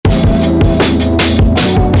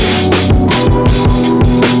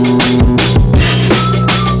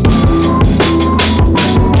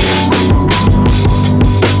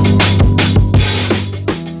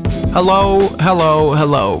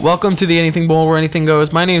Hello. Welcome to the Anything Bowl where anything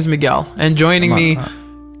goes. My name is Miguel, and joining me...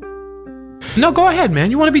 No, go ahead, man.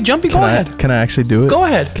 You want to be jumpy? Go ahead. Can I actually do it? Go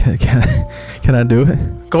ahead. Can I do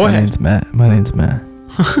it? Go ahead. My name's Matt.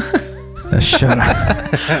 Shut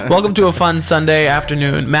up. Welcome to a fun Sunday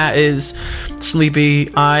afternoon. Matt is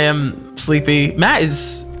sleepy. I am sleepy. Matt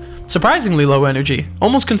is surprisingly low energy,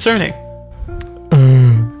 almost concerning.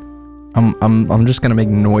 I'm just gonna make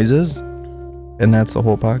noises, and that's the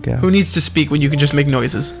whole podcast. Who needs to speak when you can just make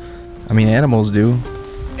noises? I mean, animals do.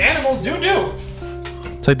 Animals do.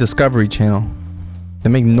 It's like Discovery Channel. They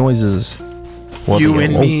make noises. You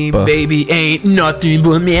and me, baby, ain't nothing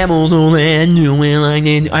but mammals.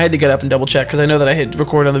 I had to get up and double check because I know that I hit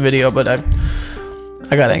record on the video, but I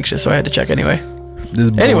got anxious, so I had to check anyway.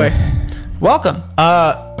 Anyway, welcome.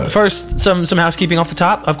 First, some housekeeping off the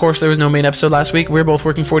top. Of course, there was no main episode last week. We were both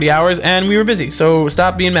working 40 hours, and we were busy, so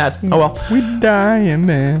stop being mad. Oh well. We dying,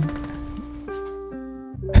 man.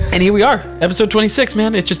 And here we are, episode 26,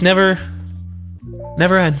 man. It just never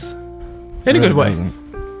ends. In a good way.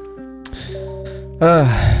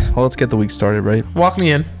 Well, let's get the week started, right? Walk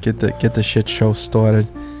me in. Get the shit show started.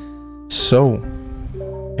 So,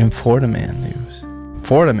 in Florida Man news,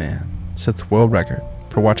 Florida Man sets world record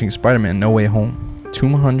for watching Spider-Man No Way Home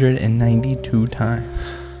 292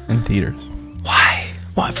 times in theaters. Why?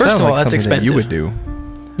 First of all, that's expensive. That you would do.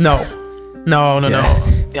 No.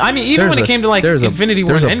 I mean, even when it came to like Infinity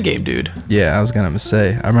War and Endgame, dude. Yeah, I was gonna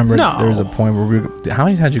say. I remember there was a point where how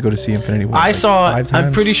many times did you go to see Infinity War?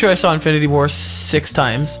 I'm pretty sure I saw Infinity War 6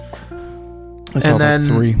 times. I saw then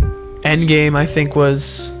 3. Endgame, I think,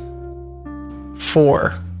 was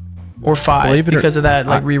 4 or 5 because of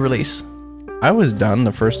that re-release. I was done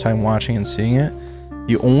the first time watching and seeing it.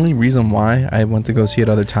 The only reason why I went to go see it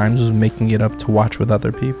other times was making it up to watch with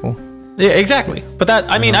other people. Yeah, exactly. But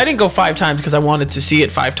I mean, I didn't go 5 times because I wanted to see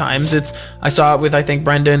it 5 times. I saw it with, I think,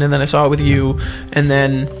 Brendan, and then I saw it with you, and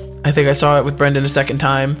then I think I saw it with Brendan a second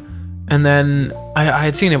time, and then I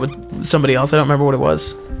had seen it with somebody else. I don't remember what it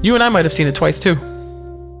was. You and I might have seen it twice too.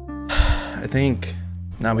 I think.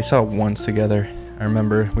 No, we saw it once together. I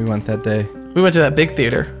remember we went that day. We went to that big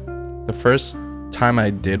theater. The first time I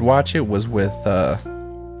did watch it was with I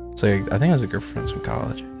think it was a group of friends from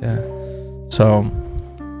college. Yeah. So.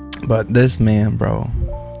 But this man, bro,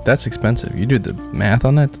 that's expensive. You do the math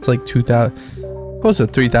on that, that's like $2,000, close to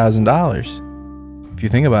 $3,000. If you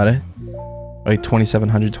think about it, like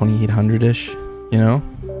 $2,700, $2,800-ish, you know?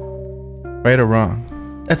 Right or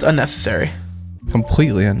wrong? That's unnecessary.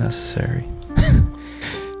 Completely unnecessary.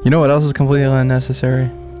 You know what else is completely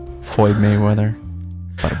unnecessary? Floyd Mayweather.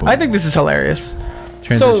 I think this is hilarious.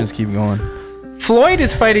 Transitions keep going. Floyd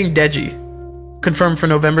is fighting Deji. Confirmed for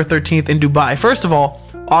November 13th in Dubai. First of all,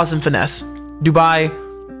 awesome finesse. Dubai,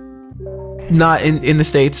 not in the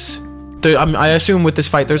States. I assume with this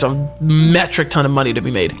fight, there's a metric ton of money to be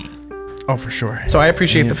made. Oh, for sure. So I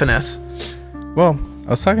appreciate the finesse. Well, I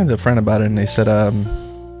was talking to a friend about it, and they said,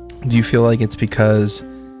 do you feel like it's because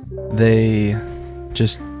they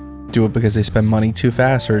just do it because they spend money too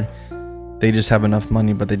fast, or they just have enough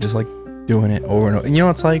money, but they just like doing it over and over? And you know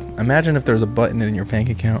what it's like? Imagine if there's a button in your bank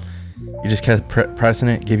account. You just kept pressing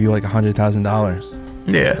it, give you like $100,000.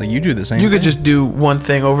 Yeah. Like you do the same You thing. could just do one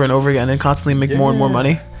thing over and over again and constantly make more and more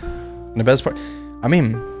money. And the best part, I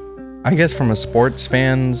mean, I guess from a sports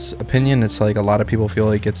fan's opinion, it's like a lot of people feel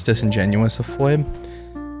like it's disingenuous of Floyd.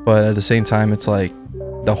 But at the same time, it's like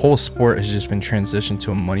the whole sport has just been transitioned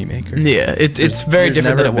to a moneymaker. Yeah, it's very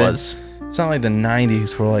different than it was. It's not like the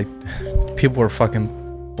 90s where like people were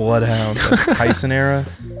fucking bloodhounds, like Tyson era.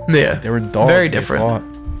 Yeah. They were dogs. Very different.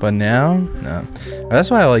 But now, no. That's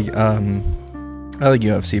why I like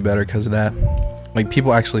UFC better because of that. Like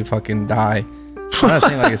people actually fucking die. I'm not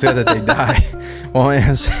saying like it's good that they die. Well,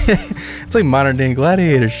 it's like modern day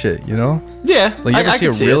gladiator shit, you know? Yeah. Like you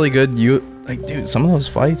ever see a really good dude, some of those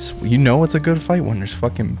fights, you know it's a good fight when there's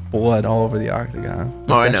fucking blood all over the octagon.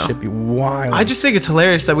 Oh, I know. That shit be wild. I just think it's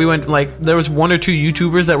hilarious that we went there was 1 or 2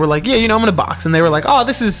 YouTubers that were like, yeah, I'm gonna box, and they were like, oh,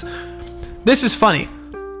 this is funny.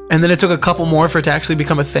 And then it took a couple more for it to actually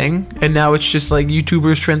become a thing. And now it's just like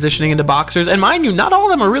YouTubers transitioning into boxers. And mind you, not all of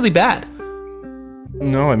them are really bad.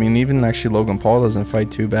 No, I mean, even actually Logan Paul doesn't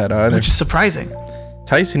fight too bad either. Which is surprising.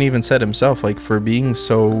 Tyson even said himself, like, for being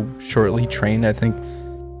so shortly trained, I think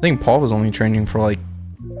Paul was only training for like...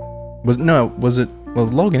 Well,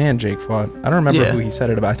 Logan and Jake fought. I don't remember who he said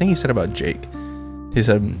it about. I think he said about Jake. He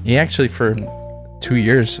said he actually, for 2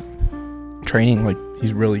 years training, like,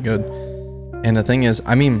 he's really good. And the thing is,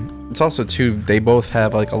 I mean, it's also too, they both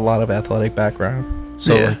have like a lot of athletic background,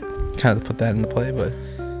 so like, kind of put that into play.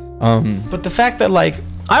 But the fact that like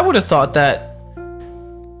I would have thought that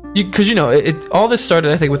because it all this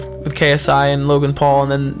started, I think, with KSI and Logan Paul,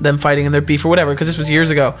 and then them fighting and their beef or whatever, because this was years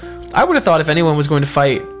ago. I would have thought if anyone was going to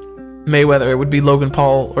fight Mayweather, it would be Logan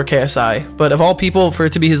Paul or KSI. But of all people, for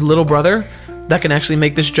it to be his little brother that can actually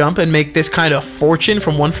make this jump and make this kind of fortune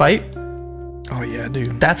from one fight. Oh yeah,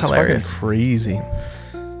 dude. That's hilarious. Crazy.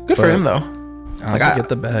 Good for him, though. Honestly, get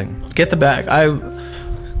the bag. Get the bag.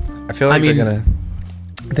 I feel like they're gonna.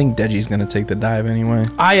 I think Deji's gonna take the dive anyway.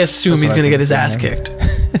 I assume he's gonna get his ass kicked.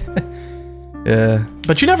 Yeah.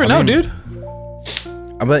 But you never know, dude.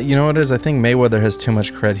 But you know what it is? I think Mayweather has too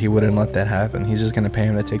much cred. He wouldn't let that happen. He's just gonna pay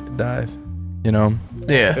him to take the dive.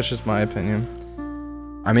 Yeah. That's just my opinion.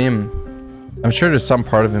 I mean, I'm sure there's some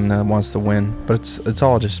part of him that wants to win, but it's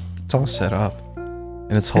all set up,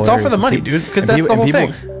 and it's hilarious. It's all for the money, dude. Because that's the whole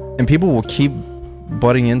thing. And people will keep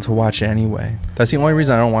butting in to watch it anyway. That's the only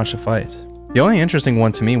reason I don't watch the fights. The only interesting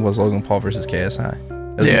one to me was Logan Paul versus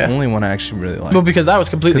KSI. That's the only one I actually really liked. Well, because that was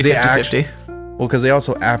completely 50-50. Well, because they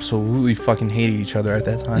also absolutely fucking hated each other at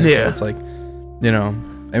that time. Yeah. So it's like, I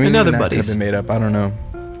mean, another that could buddies. have been made up. I don't know.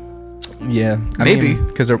 Yeah. Maybe.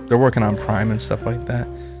 Because they're working on Prime and stuff like that.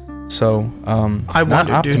 So, I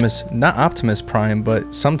wonder, not Optimus Prime,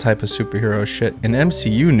 but some type of superhero shit. In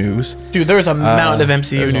MCU news. Dude, there's a mountain of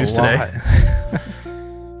MCU news today.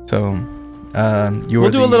 So, we'll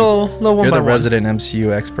do a little one by one. You're the resident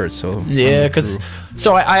MCU expert, so yeah, because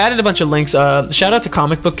I added a bunch of links. Shout out to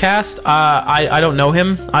Comic Book Cast. I don't know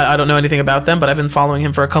him. I don't know anything about them, but I've been following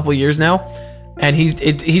him for a couple years now, and he's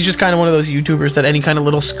just kind of one of those YouTubers that any kind of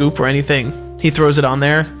little scoop or anything, he throws it on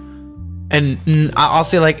there, and I'll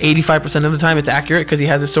say like 85% of the time it's accurate because he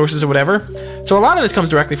has his sources or whatever. So a lot of this comes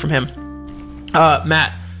directly from him.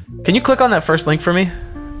 Matt, can you click on that first link for me?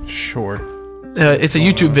 Sure. It's a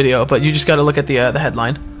YouTube video, but you just got to look at the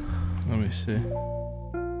headline. Let me see.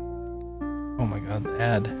 Oh my god,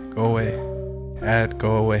 ad. Go away. Ad,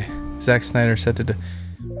 go away. Zack Snyder said to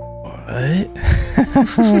What?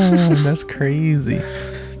 That's crazy.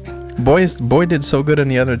 Boy did so good on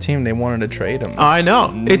the other team, they wanted to trade him. I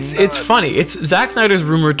know. It's funny. It's Zack Snyder's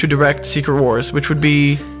rumored to direct Secret Wars, which would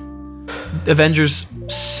be Avengers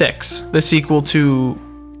 6, the sequel to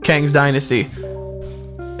Kang's Dynasty.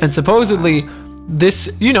 And supposedly this,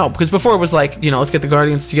 because before it was like, let's get the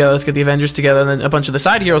Guardians together, let's get the Avengers together, and then a bunch of the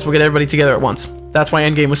side heroes will get everybody together at once. That's why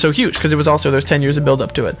Endgame was so huge, because it was also, there's 10 years of build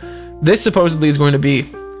up to it. This supposedly is going to be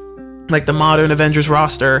like the modern Avengers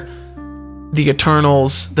roster, the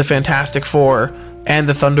Eternals, the Fantastic Four, and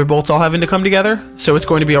the Thunderbolts all having to come together. So it's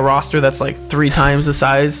going to be a roster that's like 3 times the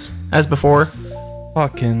size as before.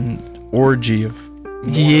 Fucking orgy of...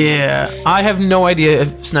 Yeah, I have no idea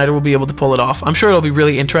if Snyder will be able to pull it off. I'm sure it'll be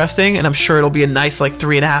really interesting, and I'm sure it'll be a nice, like,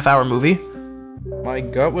 3.5 hour movie. My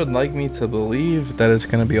gut would like me to believe that it's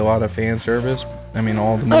going to be a lot of fan service. I mean,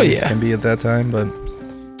 all the movies can be at that time, but,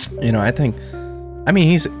 I think...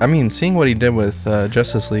 seeing what he did with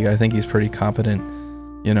Justice League, I think he's pretty competent,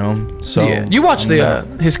 So yeah. You watched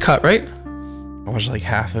his cut, right? I watched like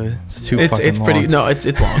half of it. It's too fucking long. Pretty. No,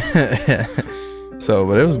 it's long. So,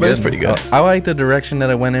 but it was good. It's pretty good. I like the direction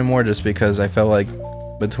that it went in more, just because I felt like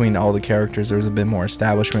between all the characters, there was a bit more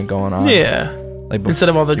establishment going on. Yeah. Like instead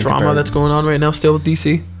of all the drama that's going on right now, still with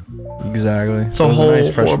DC. Exactly. It's a whole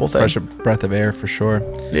horrible thing. Fresh breath of air for sure.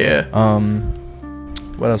 Yeah.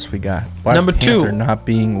 What else we got? Black Number Panther 2 not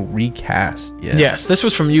being recast yet. Yes, this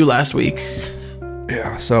was from you last week.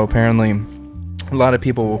 Yeah. So apparently, a lot of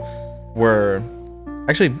people were.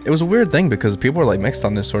 Actually, it was a weird thing because people were like mixed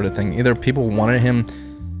on this sort of thing. Either people wanted him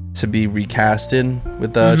to be recasted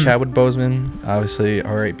with Chadwick Boseman, obviously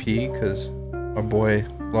R.I.P. because our boy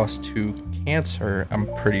lost to cancer.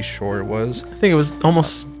 I'm pretty sure it was. I think it was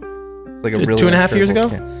almost like a really 2.5 years ago.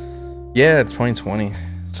 Yeah, 2020.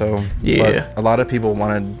 So yeah, but a lot of people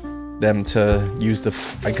wanted them to use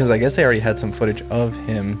because I guess they already had some footage of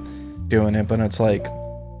him doing it, but it's like,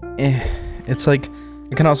 it's like.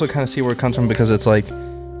 You can also kind of see where it comes from because it's like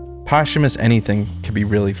posthumous anything could be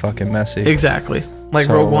really fucking messy. Exactly. Like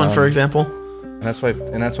Rogue One, for example. And that's why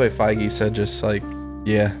Feige said just like,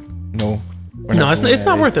 yeah, no. It's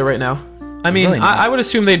not worth it right now. I mean, really I would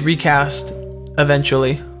assume they'd recast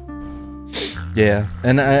eventually. Yeah,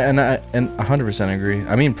 and I 100% agree.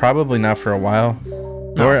 I mean, probably not for a while.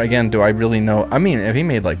 No. Or again, do I really know? I mean, if he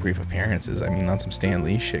made like brief appearances, I mean, on some Stan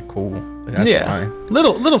Lee shit, cool. That's fine.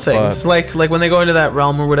 Little things, like when they go into that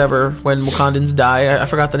realm or whatever, when Wakandans die. I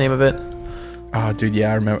forgot the name of it. Oh, dude,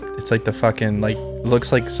 yeah, I remember. It's like the fucking like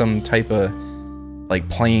looks like some type of like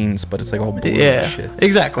planes, but it's like all blue and shit.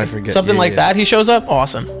 Exactly. I forget. Something like that. He shows up,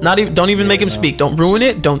 awesome. Don't even make him speak. Don't ruin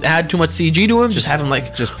it. Don't add too much CG to him. Just have him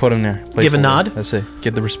like just put him there. Give a nod. That's it.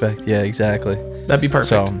 Give the respect. Yeah, exactly. That'd be perfect.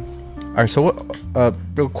 So, All right, so what?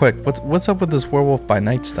 Real quick, what's up with this Werewolf by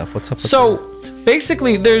Night stuff? What's up with So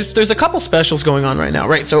basically, there's a couple specials going on right now,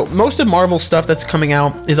 right? So most of Marvel stuff that's coming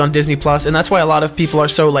out is on Disney Plus, and that's why a lot of people are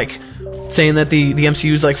so like saying that the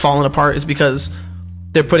MCU's like falling apart, is because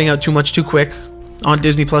they're putting out too much too quick on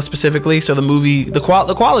Disney Plus specifically. So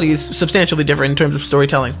the quality is substantially different in terms of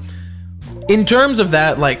storytelling. In terms of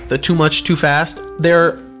that, like the too much too fast,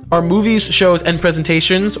 there are movies, shows, and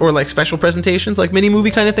presentations, or like special presentations, like mini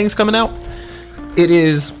movie kind of things coming out. It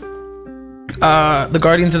is the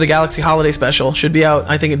Guardians of the Galaxy holiday special, should be out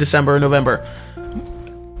I think in December or November,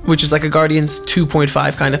 which is like a Guardians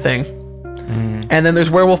 2.5 kind of thing. And then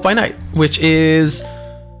there's Werewolf by Night, which is,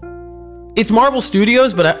 it's Marvel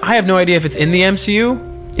Studios, but I have no idea if it's in the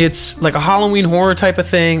MCU. It's like a Halloween horror type of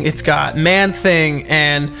thing. It's got Man-Thing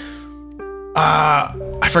and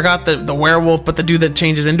I forgot the werewolf, but the dude that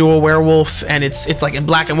changes into a werewolf, and it's like in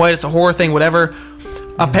black and white. It's a horror thing, whatever.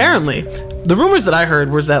 Apparently, the rumors that I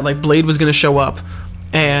heard was that like Blade was gonna show up,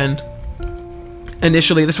 and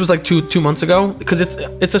initially this was like two months ago, because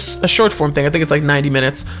it's a short form thing. I think it's like 90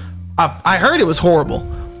 minutes. I heard it was horrible.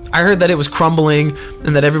 I heard that it was crumbling,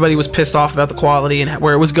 and that everybody was pissed off about the quality and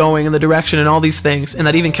where it was going and the direction and all these things, and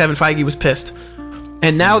that even Kevin Feige was pissed.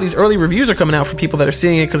 And now these early reviews are coming out for people that are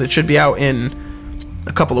seeing it, because it should be out in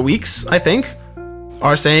a couple of weeks, I think,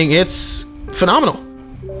 are saying it's phenomenal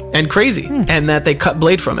and crazy, and that they cut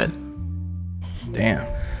Blade from it. Damn.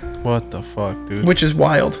 What the fuck, dude? Which is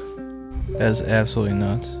wild. That's absolutely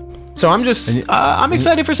nuts. So I'm just, I'm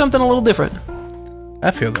excited for something a little different. I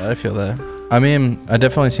feel that. I mean, it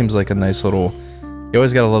definitely seems like a nice little, you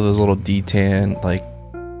always gotta love those little like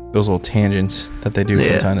those little tangents that they do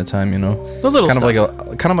from time to time, you know. The little kind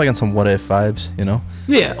stuff. Kind of like on some What If vibes, you know.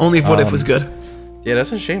 Yeah, only if What If was good. Yeah,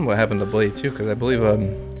 that's a shame what happened to Blade too, because I believe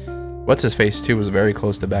what's his face too was very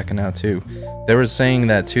close to backing out too. They were saying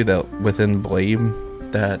that too, that within Blade,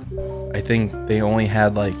 that I think they only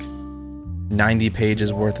had like 90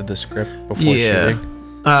 pages worth of the script before shooting.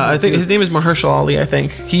 I think his name is Mahershala Ali. I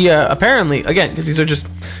think he apparently, again, because these are just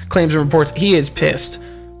claims and reports, he is pissed.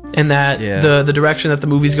 And that the direction that the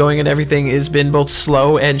movie's going and everything has been both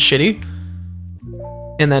slow and shitty,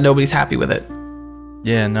 and that nobody's happy with it.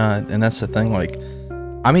 Yeah, no, and that's the thing. Like,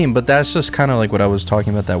 I mean, but that's just kind of like what I was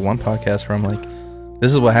talking about that one podcast where I'm like,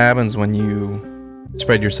 this is what happens when you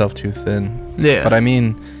spread yourself too thin. Yeah. But I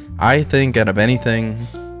mean, I think out of anything,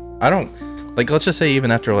 I don't like. Let's just say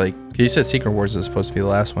even after like you said, Secret Wars is supposed to be the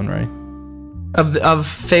last one, right? Of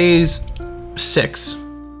Phase 6.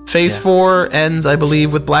 Phase 4 ends, I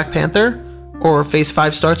believe, with Black Panther, or Phase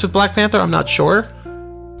 5 starts with Black Panther. I'm not sure.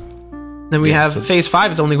 Then we have Phase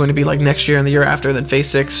 5 is only going to be like next year and the year after. Then Phase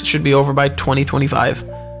 6 should be over by 2025.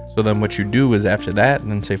 So then what you do is after that,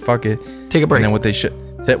 and then say fuck it, take a break. And then what they should,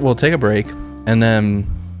 we'll take a break, and then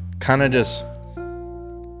kind of just,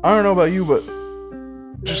 I don't know about you, but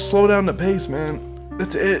just slow down the pace, man.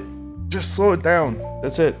 That's it. Just slow it down.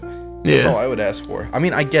 That's it. That's all I would ask for. I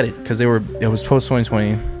mean, I get it, because it was post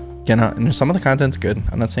 2020. You know, and some of the content's good.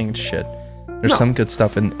 I'm not saying it's shit. There's some good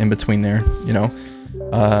stuff in between there, you know.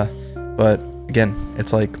 But again,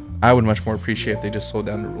 it's like I would much more appreciate if they just slowed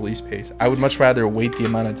down the release pace. I would much rather wait the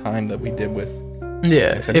amount of time that we did with.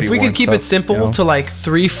 Yeah, if we could keep it simple to like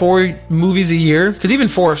 3-4 movies a year, because even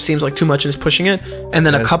 4 seems like too much and is pushing it, and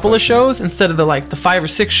then a couple of shows instead of the 5 or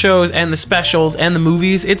 6 shows and the specials and the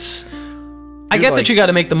movies. It's, I get that you got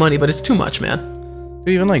to make the money, but it's too much, man.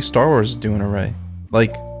 Even like Star Wars is doing it right.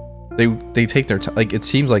 Like. They take their time. Like, it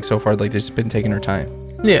seems like so far like they've just been taking their time.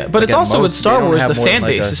 Yeah, but like it's also with Star Wars, the fan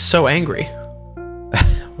base is so angry.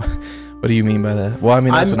 What do you mean by that? Well, I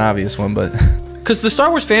mean that's an obvious one, but because the Star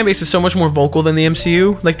Wars fan base is so much more vocal than the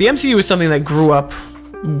MCU. Like the MCU is something that grew up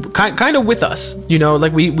kind of with us, you know.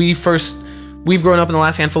 Like we've grown up in the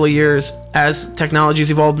last handful of years as technology's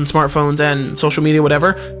evolved in smartphones and social media,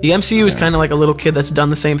 whatever. The MCU is kind of like a little kid that's done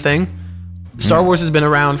the same thing. Star Wars has been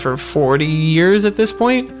around for 40 years at this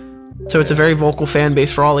point. So it's a very vocal fan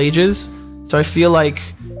base for all ages. So I feel like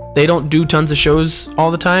they don't do tons of shows all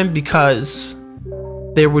the time because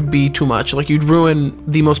there would be too much. Like you'd ruin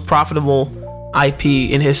the most profitable IP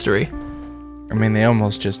in history. I mean, they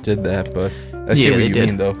almost just did that, but I see what you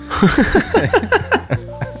mean, though.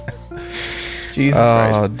 Jesus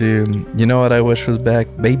Christ. Oh, dude. You know what I wish was back?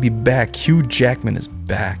 Baby back. Hugh Jackman is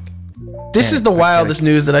back. This is the wildest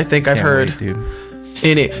news that I think I've heard. Wait, dude.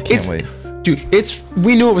 In it. Can't wait. Dude,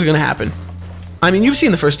 we knew it was going to happen. I mean, you've seen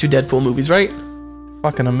the first 2 Deadpool movies, right?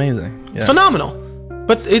 Fucking amazing. Yeah. Phenomenal.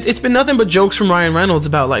 But it's been nothing but jokes from Ryan Reynolds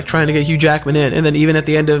about like trying to get Hugh Jackman in. And then even at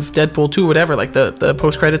the end of Deadpool 2, whatever, like the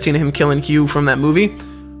post-credit scene of him killing Hugh from that movie,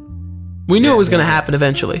 we knew it was going to happen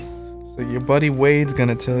eventually. So your buddy Wade's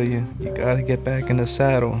gonna tell you gotta get back in the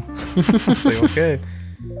saddle. It's like, okay.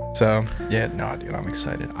 So yeah, no, dude, I'm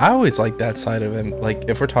excited. I always like that side of it. Like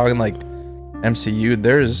if we're talking like MCU,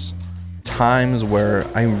 there's times where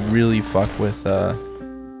I really fuck with like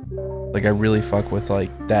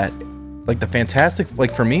that, like the Fantastic,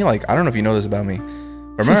 like for me, like I don't know if you know this about me.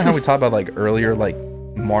 Remember how we talked about like earlier, like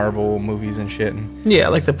Marvel movies and shit? And, yeah,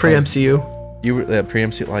 like the pre-MCU. You were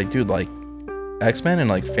pre-MCU, like dude, like X-Men and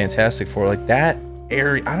like Fantastic Four, like that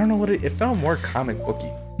area. I don't know what it felt more comic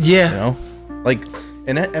booky. Yeah. You know, like,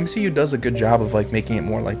 and that MCU does a good job of like making it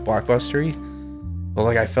more like blockbustery. But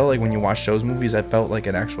like I felt like when you watch those movies, I felt like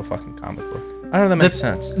an actual fucking comic book. I don't know if that makes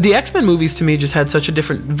sense. The X-Men movies to me just had such a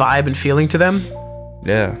different vibe and feeling to them.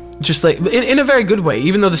 Yeah. Just like in a very good way,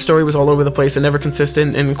 even though the story was all over the place and never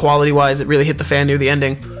consistent, and quality-wise, it really hit the fan near the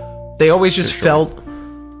ending. They always just felt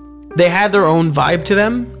they had their own vibe to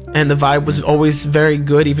them, and the vibe was always very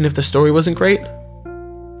good, even if the story wasn't great.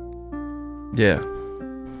 Yeah.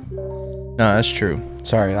 No, that's true.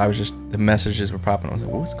 Sorry, I was just, the messages were popping. I was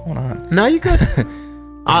like, what's going on? No, you good.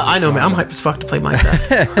 I know, man. I'm hyped as fuck to play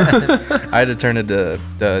Minecraft. I had to turn it to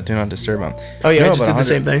Do Not Disturb on. Oh yeah, I just did the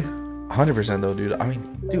same thing. 100% though, dude. I mean,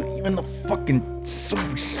 dude, even the fucking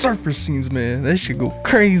surfer scenes, man, that shit go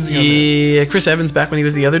crazy. Yeah, Chris Evans back when he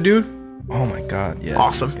was the other dude. Oh my god, yeah.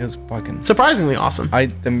 Awesome. It was fucking surprisingly awesome.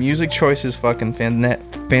 The music choice is fucking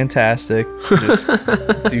fantastic. Just,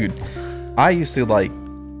 dude, I just used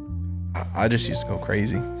to go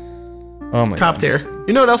crazy. Oh my Top god. tier.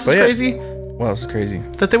 You know what else is crazy? What else is crazy?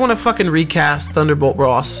 That they want to fucking recast Thunderbolt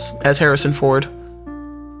Ross as Harrison Ford.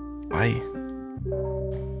 Why?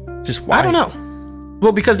 Just why? I don't know.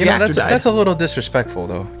 Well, because the actor died. That's a little disrespectful,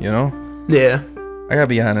 though. You know? Yeah. I gotta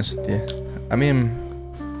be honest with you. I mean,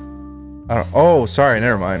 I don't. Oh, sorry.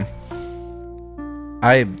 Never mind.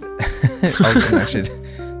 I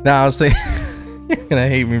was thinking. You're gonna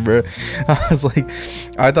hate me, bro. I was like,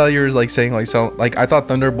 I thought you were like saying like so. Like I thought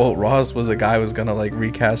Thunderbolt Ross was a guy who was gonna like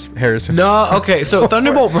recast Harrison. No, okay. So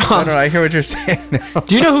Thunderbolt Ross. No, I hear what you're saying now.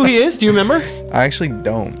 Do you know who he is? Do you remember? I actually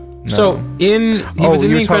don't. No. So he was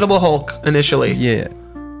in the Incredible Hulk initially. Yeah.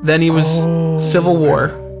 Then he was Civil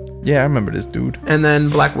War. Yeah, I remember this dude. And then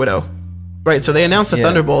Black Widow. Right. So they announced the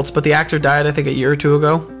Thunderbolts, but the actor died I think a year or two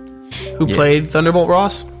ago, who played Thunderbolt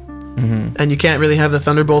Ross. Mm-hmm. And you can't really have the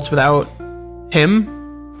Thunderbolts without him.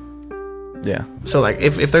 Yeah. So like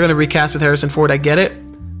if they're gonna recast with Harrison Ford, I get it.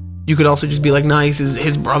 You could also just be like, nice,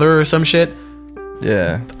 his brother or some shit.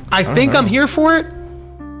 Yeah. I think I'm here for it.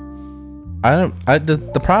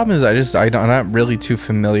 The problem is I'm not really too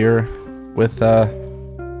familiar with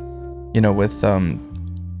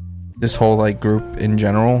this whole like group in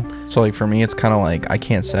general. So like for me it's kind of like I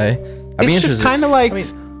can't say. It's just kind of like, I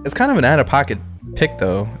mean, it's kind of an out of pocket pick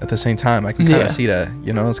though. At the same time, I can kind of see that.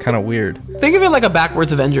 You know, it's kind of weird. Think of it like a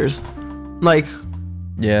backwards Avengers. Like,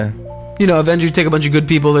 yeah, you know, Avengers take a bunch of good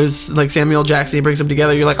people. There's like Samuel L. Jackson. He brings them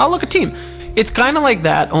together. You're like, oh, look, a team. It's kind of like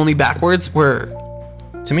that, only backwards. Where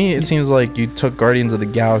to me it seems like you took Guardians of the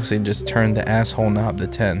Galaxy and just turned the asshole knob to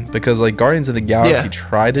 10, because like Guardians of the Galaxy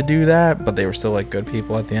tried to do that, but they were still like good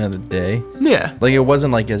people at the end of the day. Yeah, like it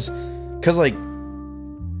wasn't like as, because like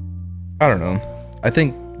I don't know. I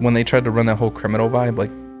think when they tried to run that whole criminal vibe, like,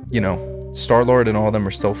 you know, Star-Lord and all of them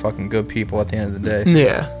are still fucking good people at the end of the day.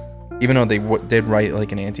 Yeah. Even though they did write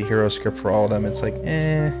like an anti-hero script for all of them, it's like,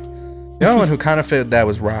 The only one who kind of fit that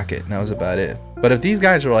was Rocket, and that was about it. But if these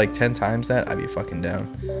guys were like 10 times that, I'd be fucking down.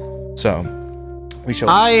 So, we shall.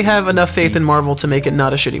 I have enough faith in Marvel to make it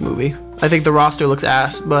not a shitty movie. I think the roster looks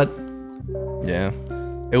ass, but yeah,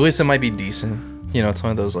 at least it might be decent. You know, it's one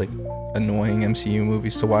of those like annoying MCU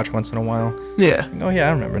movies to watch once in a while. Yeah. Oh yeah,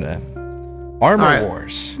 I remember that. Armor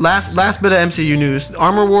Wars. Last bit of MCU news.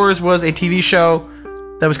 Armor Wars was a TV show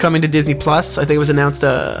that was coming to Disney Plus. I think it was announced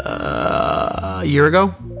a year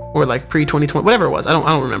ago, or like pre-2020, whatever it was. I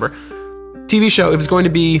don't remember. TV show. It was going to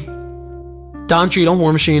be Don Cheadle,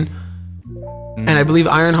 War Machine, and I believe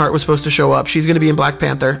Ironheart was supposed to show up. She's going to be in Black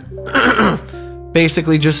Panther.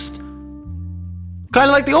 Basically, just kind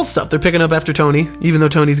of like the old stuff. They're picking up after Tony, even though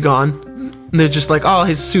Tony's gone. And they're just like, oh,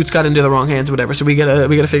 his suit's got into the wrong hands, whatever. So we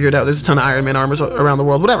gotta figure it out. There's a ton of Iron Man armors around the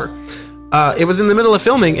world, whatever. It was in the middle of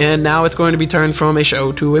filming, and now it's going to be turned from a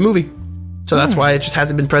show to a movie. So that's why it just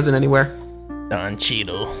hasn't been present anywhere. Don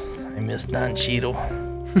Cheadle. I miss Don Cheadle.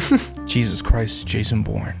 Jesus Christ, Jason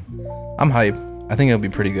Bourne. I'm hype. I think it'll be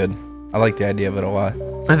pretty good. I like the idea of it a lot.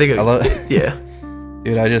 I think I love. Yeah.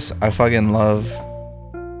 Dude, I fucking love.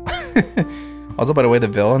 Also, by the way, the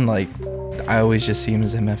villain, like, I always just see him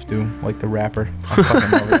as MF Doom, like the rapper. I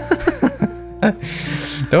fucking love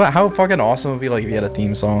it. How fucking awesome it would be like if you had a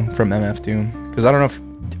theme song from MF Doom. Because I don't know if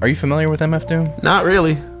Are you familiar with MF Doom? Not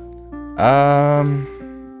really.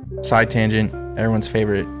 Side tangent. Everyone's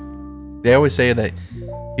favorite. They always say that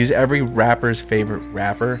he's every rapper's favorite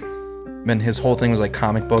rapper. And his whole thing was like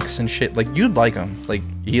comic books and shit. Like, you'd like him. Like,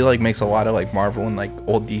 he like makes a lot of like Marvel and like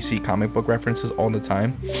old DC comic book references all the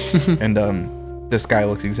time. And this guy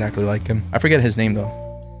looks exactly like him. I forget his name though.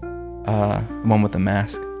 The one with the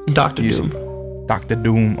mask. Dr. Doom. Dr.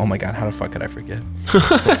 Doom. Oh my god, how the fuck could I forget?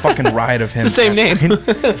 It's a fucking riot of him. It's the same name.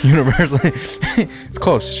 Universally. It's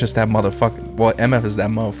close. It's just that motherfucker. Well, MF is that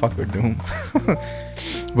motherfucker Doom.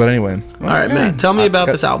 But anyway. All right, man. Tell me about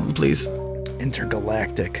this album, please.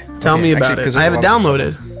 Intergalactic. Tell me about it. I have it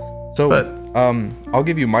downloaded. So, I'll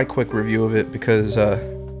give you my quick review of it because I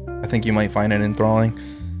think you might find it enthralling.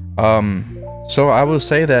 So I will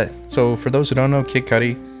say that. So for those who don't know, Kid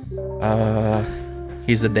Cudi,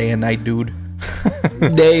 he's the day and night dude.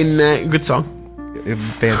 Day and night, good song.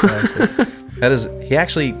 Fantastic. That is. He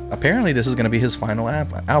actually. Apparently, this is gonna be his final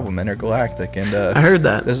album, Intergalactic, and I heard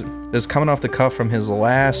that. This is coming off the cuff from his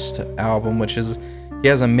last album, which is. He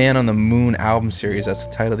has a Man on the Moon album series. That's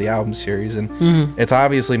the title of the album series. And it's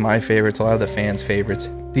obviously my favorites. A lot of the fans' favorites.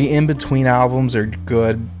 The in-between albums are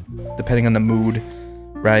good, depending on the mood,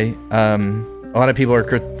 right? A lot of people are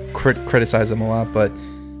criticize them a lot. But,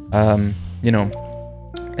 you know,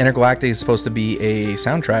 Intergalactic is supposed to be a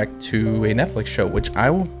soundtrack to a Netflix show, which I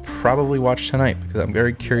will probably watch tonight because I'm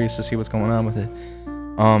very curious to see what's going on with it.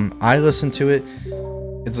 I listened to it.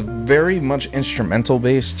 It's very much instrumental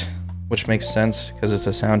based, which makes sense because it's a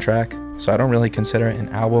soundtrack. So I don't really consider it an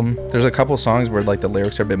album. There's a couple songs where like the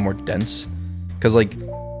lyrics are a bit more dense. Cause like,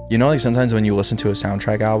 you know, like sometimes when you listen to a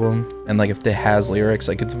soundtrack album and like if it has lyrics,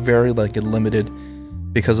 like it's very like limited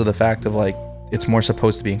because of the fact of like, it's more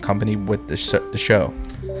supposed to be accompanied with the show.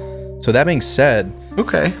 So that being said,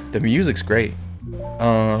 okay, the music's great.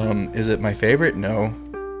 Is it my favorite? No.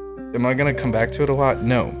 Am I gonna come back to it a lot?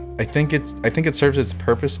 No. I think it serves its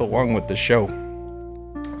purpose along with the show.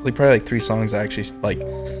 Like probably like 3 songs I actually like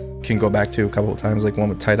can go back to a couple of times, like one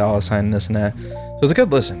with Ty Dolla $ign and this and that. So it's a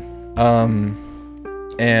good listen.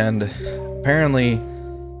 And apparently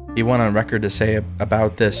he went on record to say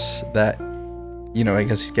about this that, you know, I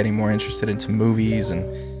guess he's getting more interested into movies and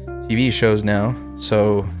TV shows now.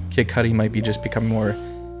 So Kid Cudi might be just becoming more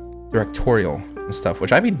directorial and stuff,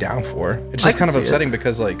 which I'd be down for. It's just kind of upsetting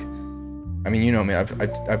because like, I mean, you know me,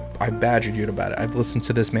 I've badgered you about it. I've listened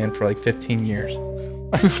to this man for like 15 years.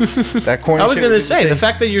 That corny I was gonna say the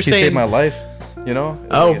fact that you're saying he saved my life, you know.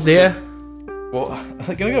 Oh like, yeah. Well,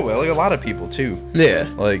 like in a good way, like a lot of people too.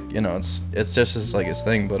 Yeah. Like, you know, it's just as like his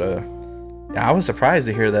thing, but yeah, I was surprised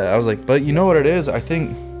to hear that. I was like, but you know what it is? I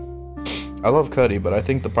think I love Cudi, but I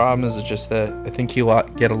think the problem is just that I think he'll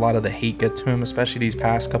get a lot of the hate get to him, especially these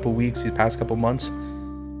past couple weeks, these past couple months.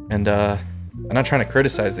 And I'm not trying to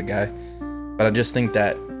criticize the guy, but I just think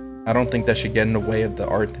that I don't think that should get in the way of the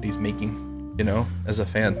art that he's making. You know, as a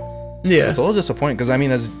fan. Yeah. So it's a little disappointing because I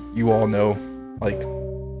mean, as you all know, like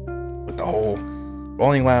with the whole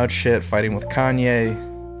Rolling Loud shit, fighting with Kanye,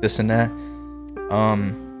 this and that,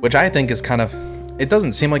 which I think is kind of, it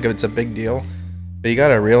doesn't seem like it's a big deal, but you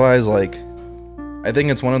gotta realize, like, I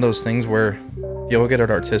think it's one of those things where if you look at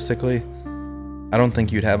it artistically, I don't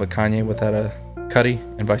think you'd have a Kanye without a Cudi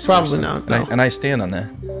and vice versa. Probably not. No. And I stand on that.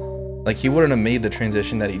 Like, he wouldn't have made the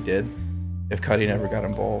transition that he did if Cudi never got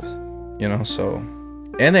involved. You know, so,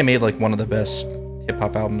 and they made like one of the best hip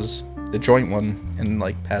hop albums, the joint one, in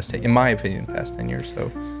like in my opinion, past 10 years.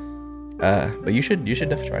 So, but you should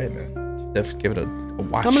definitely try it, man. Definitely give it a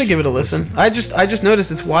watch. I'm gonna give it a listen. I just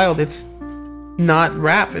noticed it's wild. It's not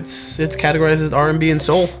rap. It's categorized as R&B and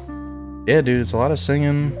soul. Yeah, dude, it's a lot of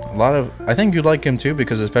singing, a lot of. I think you'd like him too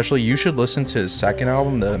because especially you should listen to his second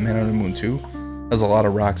album, the Man on the Moon 2. There's a lot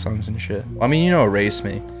of rock songs and shit. I mean, you know, Erase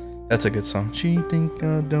Me. That's a good song. She think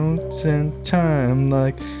I don't spend time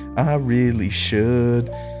like I really should.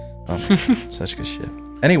 Such good shit.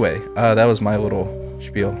 Anyway, that was my little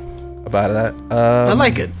spiel about that. I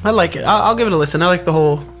like it. I'll give it a listen. I like the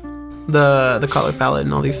whole, the color palette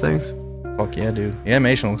and all these things. Fuck yeah, dude. The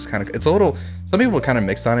animation looks kind of. It's a little. Some people are kind of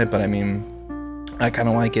mixed on it, but I mean, I kind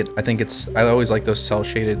of like it. I think it's. I always like those cell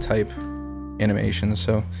shaded type animations.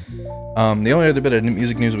 So. The only other bit of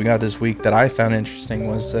music news we got this week that I found interesting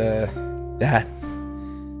was that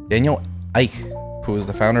Daniel Ike, who is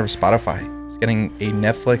the founder of Spotify, is getting a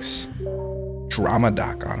Netflix drama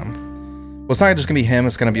doc on him. Well, it's not just gonna be him.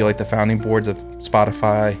 It's gonna be like the founding boards of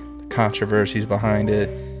Spotify, the controversies behind it.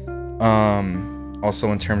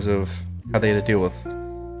 Also in terms of how they had to deal with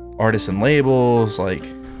artists and labels, like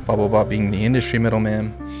blah blah blah, being the industry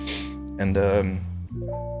middleman, and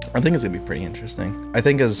I think it's gonna be pretty interesting. I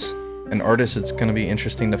think as an artist, it's gonna be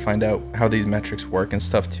interesting to find out how these metrics work and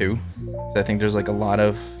stuff too. 'Cause I think there's like a lot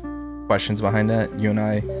of questions behind that. You and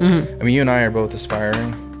I mean, you and I are both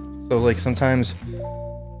aspiring, so like sometimes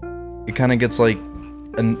it kind of gets like,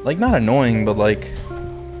 and like not annoying, but like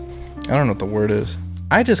I don't know what the word is.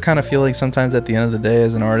 I just kind of feel like sometimes at the end of the day,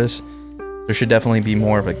 as an artist, there should definitely be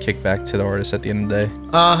more of a kickback to the artist at the end of the day.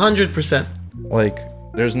 100%. Like,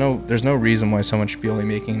 there's no reason why someone should be only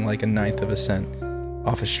making like a ninth of a cent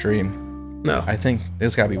off a stream. No. I think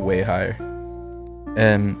it's gotta be way higher.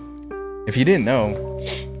 And if you didn't know,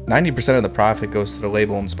 90% of the profit goes to the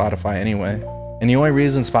label and Spotify anyway. And the only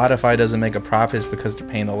reason Spotify doesn't make a profit is because they're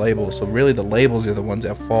paying the label. So really the labels are the ones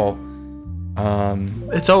at fault.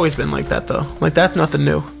 It's always been like that though. Like, that's nothing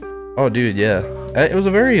new. Oh, dude, yeah. It was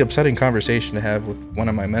a very upsetting conversation to have with one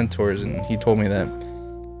of my mentors, and he told me that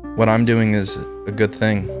what I'm doing is a good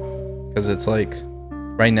thing, because it's like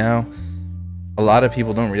right now a lot of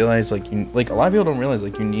people don't realize like you need like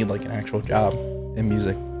an actual job in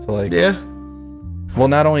music to like, yeah, well,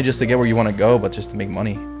 not only just to get where you want to go, but just to make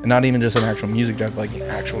money, and not even just an actual music job, but like an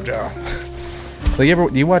actual job. Like,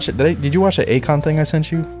 did you watch the Akon thing I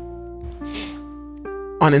sent you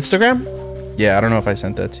on Instagram? Yeah, I don't know if I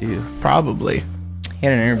sent that to you. Probably. He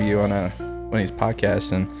had an interview on one of these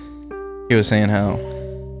podcasts, and he was saying how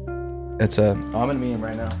it's a. Oh, I'm in a meeting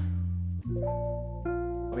right now.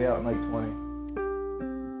 I'll be out in like 20.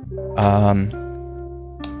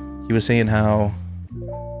 He was saying how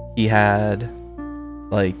he had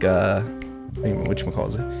like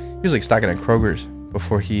whatchamacallit it. He was like stocking at Kroger's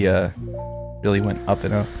before he really went up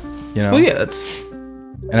and up. You know. Well, yeah, that's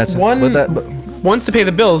one's to pay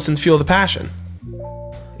the bills and fuel the passion.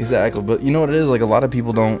 Exactly, but you know what it is? Like, a lot of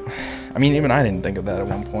people don't. I mean, even I didn't think of that at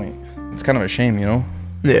one point. It's kind of a shame, you know.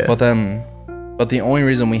 Yeah. But the only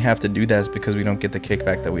reason we have to do that is because we don't get the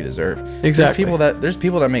kickback that we deserve. Exactly. There's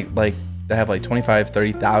people that make like that have like 25,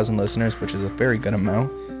 30,000 listeners, which is a very good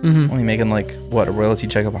amount. Only making like what, a royalty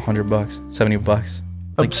check of $100, $70.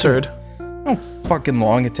 Like, absurd. How fucking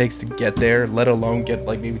long it takes to get there, let alone get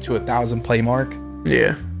like maybe to 1,000 play mark.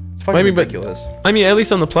 Yeah. It's fucking ridiculous. I mean, at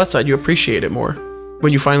least on the plus side, you appreciate it more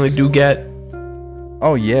when you finally do get.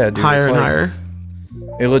 Oh yeah, dude. Higher and higher.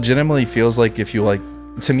 It legitimately feels like if you like.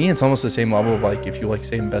 To me, it's almost the same level of like if you like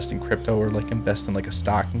say invest in crypto or like invest in like a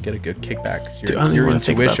stock and get a good kickback. Your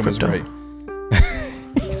intuition was right.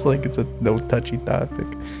 He's like, it's a no touchy topic.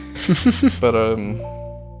 But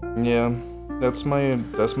yeah, that's my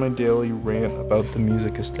daily rant about the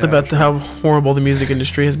music establishment. About how horrible the music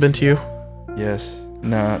industry has been to you. Yes.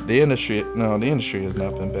 The industry has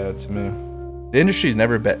not been bad to me. The industry is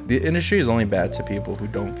never bad. The industry is only bad to people who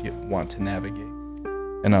don't want to navigate.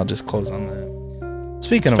 And I'll just close on that.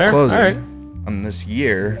 Speaking of closing, all right, on this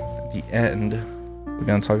year, at the end, we're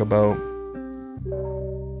gonna talk about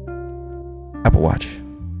Apple Watch.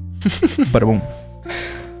 Bada boom.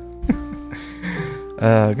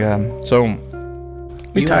 Oh god. So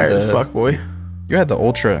we tired as fuck, boy. You had the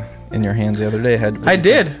Ultra in your hands the other day. I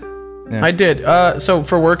did. Yeah. I did. So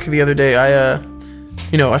for work the other day, I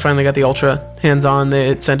finally got the Ultra hands on.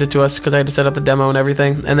 They sent it to us because I had to set up the demo and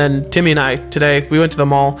everything. And then Timmy and I today we went to the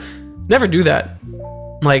mall. Never do that.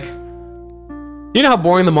 Like, you know how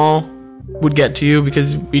boring the mall would get to you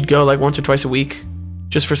because we'd go like once or twice a week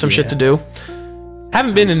just for some shit to do.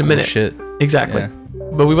 Haven't been in a minute. Shit. Exactly. Yeah.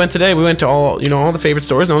 But we went today. We went to all the favorite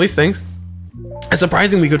stores and all these things. A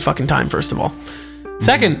surprisingly good fucking time, first of all.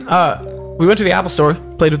 Second, we went to the Apple store,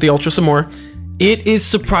 played with the Ultra some more. It is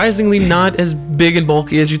surprisingly not as big and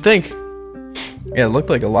bulky as you'd think. Yeah, it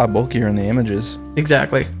looked like a lot bulkier in the images.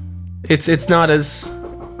 Exactly. It's not as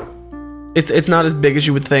big as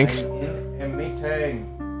you would think. In a meeting.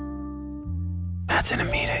 That's in a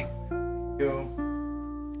meeting.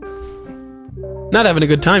 Not having a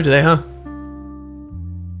good time today, huh?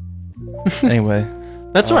 Anyway.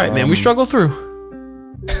 That's all right, man. We struggle through.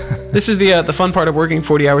 This is the fun part of working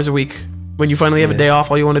 40 hours a week. When you finally have a day off,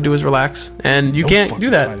 all you want to do is relax, and you can't do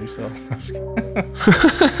that.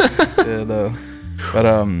 Yeah, no. But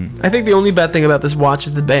I think the only bad thing about this watch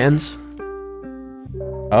is the bands.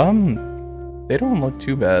 They don't look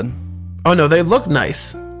too bad. Oh no, they look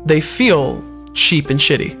nice. They feel cheap and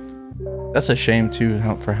shitty. That's a shame too,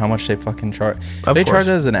 for how much they fucking charge. They charge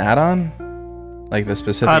as an add-on, like the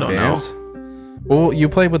specific bands. I don't know. Well, you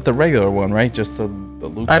played with the regular one, right? Just the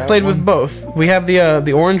loop. I played with both. We have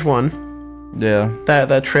the orange one. Yeah.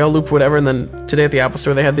 That trail loop, whatever, and then today at the Apple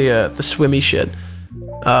store they had the swimmy shit.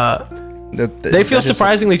 They feel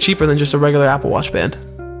surprisingly cheaper than just a regular Apple Watch band.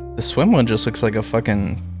 The swim one just looks like a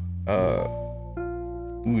fucking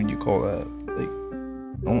what would you call that? Like,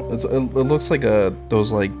 it looks like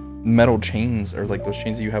those like metal chains, or like those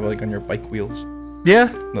chains that you have like on your bike wheels. Yeah.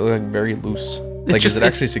 They look like very loose. Like, is it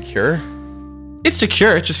actually secure? It's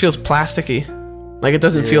secure. It just feels plasticky. Like, it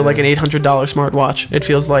doesn't feel like an $800 smartwatch. It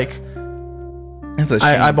feels like It's a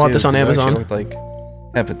shame, I bought this on Amazon. Looked like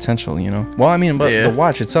had potential, you know. Well, I mean, but the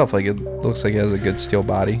watch itself, like, it looks like it has a good steel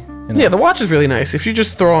body. You know? Yeah, the watch is really nice. If you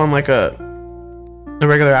just throw on like a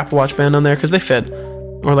regular Apple Watch band on there, because they fit,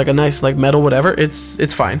 or like a nice like metal whatever,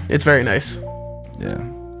 it's fine. It's very nice. Yeah.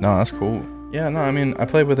 No, that's cool. Yeah, no, I mean, I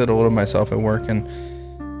played with it a little myself at work, and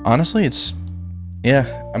honestly,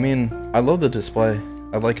 I mean, I love the display.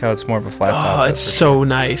 I like how it's more of a flat top. Oh, it's so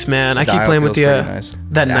nice, man. I keep playing with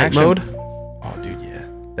that night mode. Oh, dude, yeah.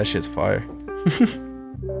 That shit's fire.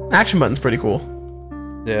 Action button's pretty cool.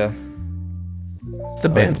 Yeah. The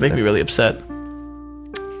bands make me really upset.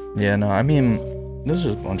 Yeah, no, I mean, there's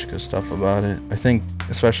just a bunch of good stuff about it. I think,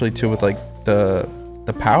 especially too with like the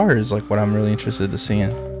power is like what I'm really interested to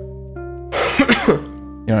seeing.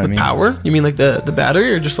 You know what I mean? Power? You mean like the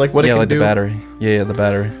battery, or just like what it can like do? The battery. Yeah, the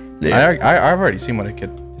battery. Yeah. I've already seen what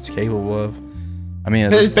it's capable of. I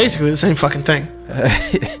mean, it's basically the same fucking thing.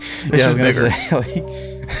 It's just bigger. Say,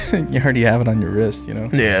 like, you already have it on your wrist, you know?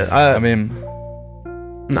 Yeah. I mean,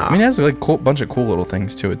 it has like bunch of cool little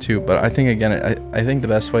things to it too. But I think again, I think the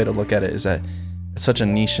best way to look at it is that it's such a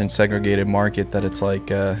niche and segregated market that it's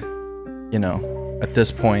like, you know, at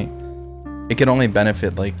this point, it can only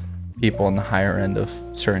benefit like people on the higher end of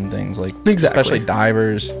certain things, like especially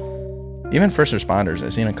divers, even first responders.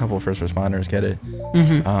 I've seen a couple of first responders get it.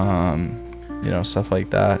 You know, stuff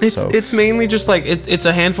like that. It's mainly just like it's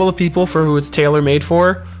a handful of people for who it's tailor made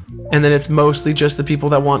for, and then it's mostly just the people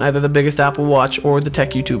that want either the biggest Apple Watch or the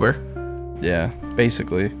tech YouTuber. Yeah,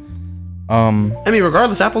 basically. I mean,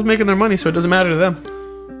 regardless, Apple's making their money, so it doesn't matter to them.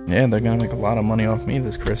 Yeah, they're gonna make a lot of money off me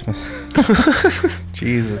this Christmas.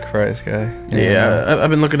 Jesus Christ, guy. Yeah, I've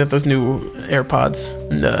been looking at those new AirPods,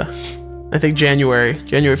 and I think January,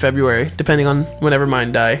 February, depending on whenever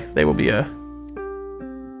mine die, they will be a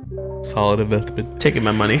solid investment. Taking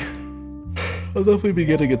my money. I'll definitely be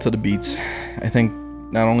getting it to the Beats. I think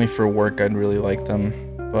not only for work I'd really like them,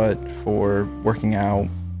 but for working out,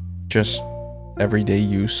 just everyday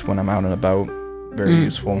use when I'm out and about, very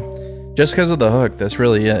useful. Just because of the hook, that's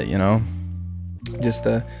really it, you know? Just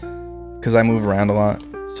because I move around a lot,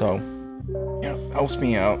 so, you know, helps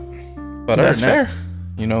me out. But that's fair.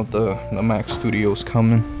 You know, the Mac Studio's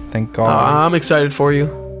coming, thank God. I'm excited for you.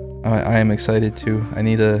 I am excited too.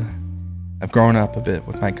 I've grown up a bit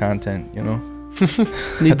with my content, you know?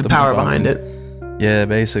 Need the power behind it. Yeah,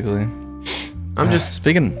 basically. I'm just...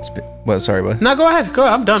 Sorry, what? No, go ahead.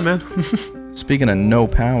 I'm done, man. Speaking of no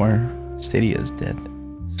power, Stadia is dead.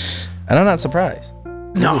 And I'm not surprised.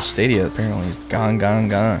 No. Stadia apparently is gone.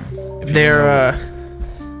 They're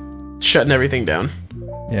shutting everything down.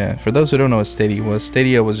 Yeah, for those who don't know what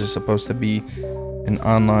Stadia was just supposed to be an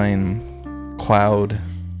online cloud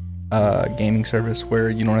gaming service where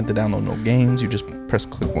you don't have to download no games. You just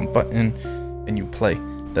click one button and you play.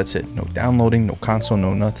 That's it. No downloading, no console,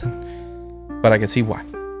 no nothing. But I can see why.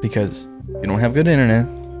 Because you don't have good internet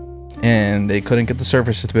and they couldn't get the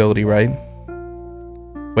server stability right.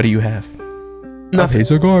 What do you have? Nothing. A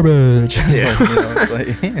piece of garbage. Yeah.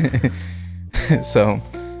 So,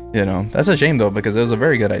 you know, that's a shame though, because it was a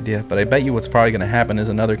very good idea. But I bet you what's probably going to happen is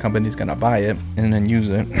another company's going to buy it and then use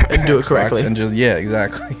it and do it correctly. And just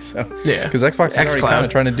exactly. So yeah, because Xbox is already kind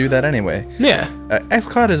of trying to do that anyway. Yeah,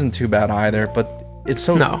 xCloud isn't too bad either, but it's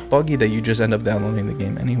so buggy that you just end up downloading the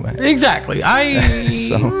game anyway. Exactly.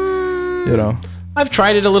 So, you know, I've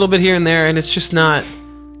tried it a little bit here and there, and it's just not.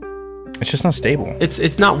 It's just not stable.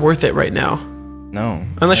 It's not worth it right now. No.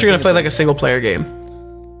 Unless you're gonna play like a single player game.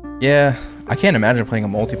 Yeah, I can't imagine playing a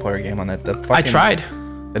multiplayer game on that. I tried.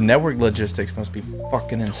 The network logistics must be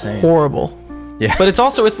fucking insane. Horrible. Yeah. But it's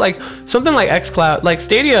like something like xCloud, like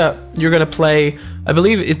Stadia. You're gonna play. I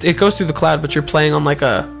believe it goes through the cloud, but you're playing on like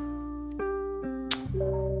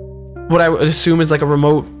what I would assume is like a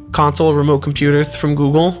remote console, a remote computer from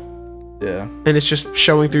Google. Yeah. And it's just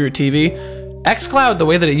showing through your TV. xCloud, the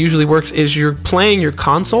way that it usually works is you're playing your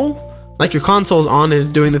console. Like your console's on and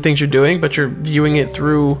it's doing the things you're doing, but you're viewing it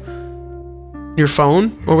through your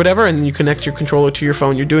phone or whatever, and you connect your controller to your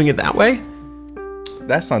phone. You're doing it that way.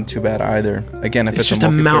 That's not too bad either. Again, if it's just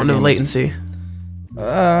a mountain of latency.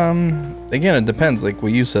 Again, it depends. Like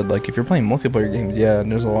what you said, like if you're playing multiplayer games, yeah,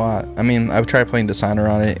 there's a lot. I mean, I've tried playing Designer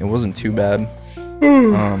on it. It wasn't too bad.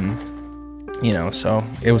 You know, so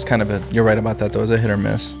it was kind of you're right about that though. It was a hit or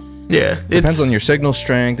miss. Yeah. It depends on your signal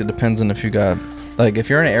strength. It depends on if you got, like, if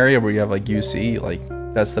you're in an area where you have like UC, like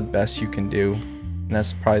that's the best you can do. And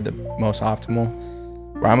that's probably the most optimal.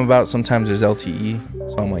 about, sometimes there's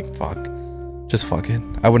LTE. So I'm like, fuck. Just fuck it.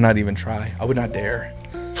 I would not even try. I would not dare.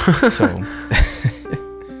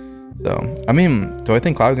 So, I mean, do I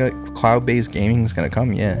think cloud-based gaming is going to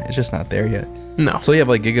come? Yeah, it's just not there yet. No. So you have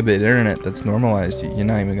like gigabit internet that's normalized. You're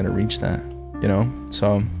not even going to reach that, you know?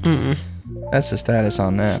 So that's the status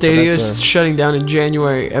on that. Stadia is shutting down in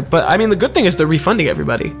January. But I mean, the good thing is they're refunding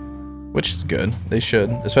everybody. Which is good. They should.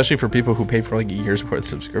 Especially for people who pay for like a year's worth of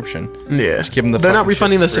subscription. Yeah. Just give them They're not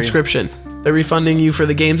refunding the subscription. They're refunding you for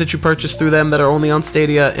the games that you purchased through them that are only on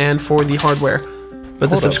Stadia and for the hardware. But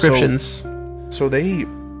the subscriptions... So they...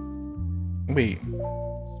 Wait.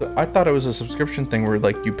 So I thought it was a subscription thing where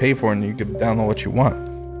like you pay for it and you could download what you want.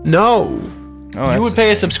 No. You would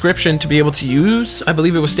pay a subscription to be able to use, I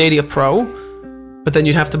believe it was Stadia Pro, but then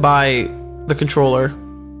you'd have to buy the controller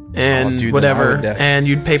and whatever, and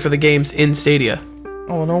you'd pay for the games in Stadia.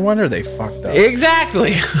 Oh, no wonder they fucked up.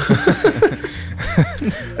 Exactly.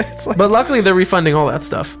 But luckily they're refunding all that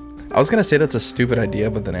stuff. I was gonna say that's a stupid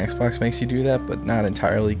idea, but then Xbox makes you do that, but not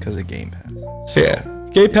entirely because of Game Pass. So, yeah,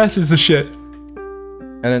 Game Pass is the shit.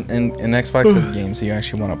 And Xbox has games that you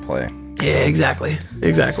actually want to play. Yeah, exactly.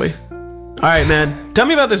 All right, man. Tell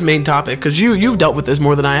me about this main topic, because you've dealt with this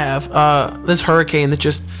more than I have. This hurricane that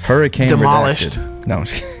just demolished. Redacted. No.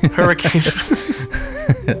 Hurricane.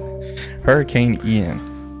 Hurricane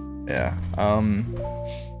Ian. Yeah.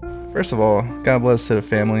 First of all, God bless to the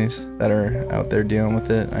families that are out there dealing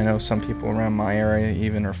with it. I know some people around my area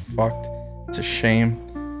even are fucked. It's a shame.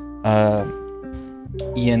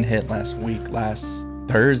 Ian hit last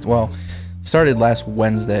Thursday. Well, started last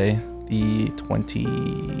Wednesday, the 20.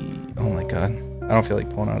 Oh my God. I don't feel like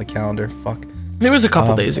pulling out a calendar. Fuck. It was a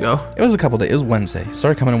couple days ago. It was a couple days. It was Wednesday.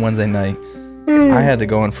 Started coming on Wednesday night. I had to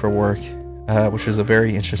go in for work, which was a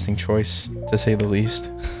very interesting choice, to say the least.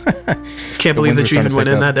 Can't believe that you even went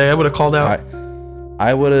in that day. I would have called out.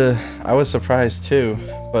 I was surprised too,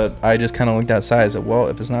 but I just kind of looked outside and said, well,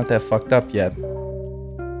 if it's not that fucked up yet,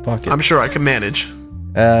 fuck it. I'm sure I can manage.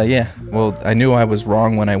 Yeah. Well, I knew I was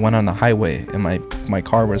wrong when I went on the highway and my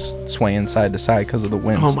car was swaying side to side because of the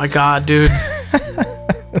winds. Oh my God, dude.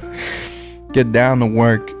 Get down to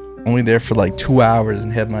work, only there for like 2 hours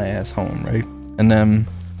and head my ass home, right? And then,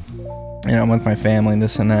 you know, I'm with my family and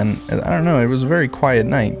this and then, I don't know, it was a very quiet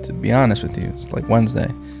night, to be honest with you. It's like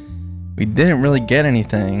Wednesday. We didn't really get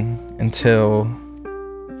anything until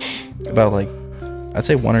about like, I'd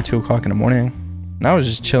say 1 or 2 o'clock in the morning. And I was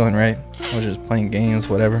just chilling, right? I was just playing games,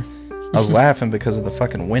 whatever. I was laughing because of the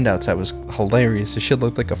fucking wind outside. It was hilarious. The shit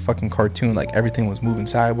looked like a fucking cartoon. Like everything was moving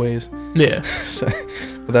sideways. Yeah.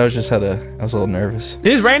 But that was just I was a little nervous.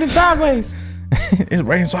 It's raining sideways. It's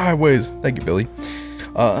raining sideways. Thank you, Billy.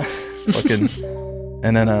 Fucking.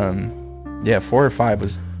 And then, yeah, 4 or 5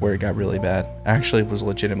 was where it got really bad. I actually was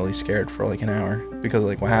legitimately scared for like an hour because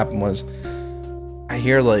like what happened was I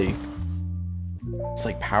hear like, it's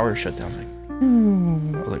like power shut down. Like, I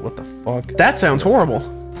was like, what the fuck? That sounds horrible.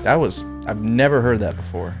 I've never heard that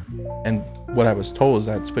before. And what I was told is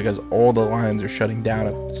that's because all the lines are shutting down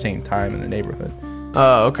at the same time in the neighborhood.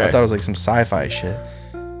 Oh, okay. I thought it was like some sci-fi shit.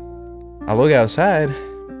 I look outside,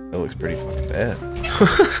 it looks pretty fucking bad.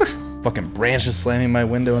 Fucking branches slamming my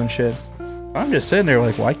window and shit. I'm just sitting there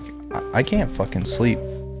like, well, I can't fucking sleep,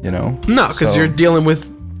 you know? No, because you're dealing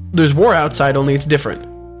with, there's war outside, only it's different.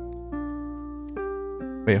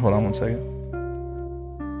 Wait, hold on 1 second.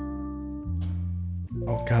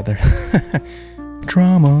 Oh God, they're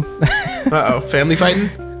drama. Uh-oh, family fighting?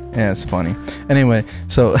 Yeah, it's funny. Anyway,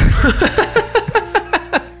 so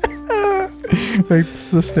like this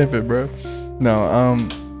is the snippet, bro. No,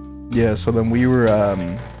 yeah, so then we were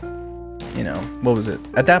you know, what was it?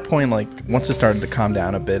 At that point, like once it started to calm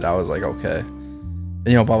down a bit, I was like, okay.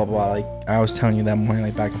 You know, blah blah blah. Like I was telling you that morning,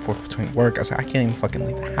 like back and forth between work. I was like, I can't even fucking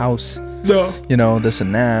leave the house. No. You know, this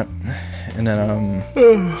and that. And then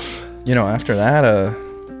you know, after that,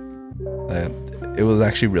 it was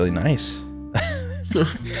actually really nice.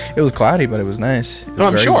 It was cloudy, but it was nice. It was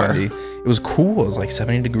I'm sure. windy. It was cool. It was like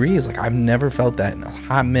 70 degrees. Like I've never felt that in a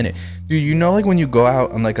hot minute. Dude, you know, like when you go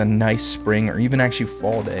out on like a nice spring or even actually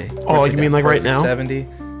fall day. Oh, you mean like right now? 70.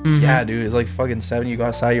 Mm-hmm. Yeah, dude, it's like fucking 70. You go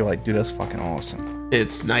outside, you're like, dude, that's fucking awesome.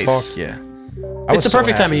 It's nice. Fuck yeah. It's the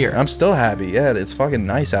perfect time of year. I'm still happy. Yeah, it's fucking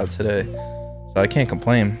nice out today, so I can't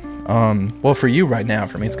complain. Well, for you right now,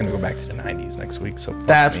 for me, it's gonna go back to the 90s next week. So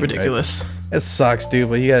that's ridiculous. Right? It sucks, dude,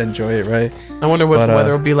 but you gotta enjoy it, right? I wonder what the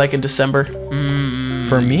weather will be like in December.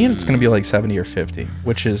 For me, it's gonna be like 70 or 50,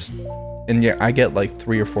 which is, and yeah, I get like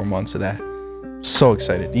 3 or 4 months of that. So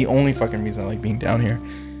excited. The only fucking reason I like being down here.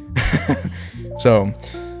 So,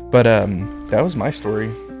 but that was my story.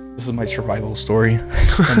 This is my survival story.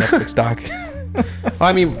 My Netflix doc. Well,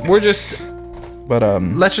 I mean, we're just. But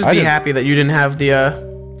let's just be happy that you didn't have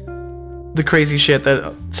the crazy shit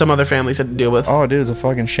that some other families had to deal with. Oh, dude, it's a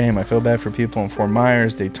fucking shame. I feel bad for people in Fort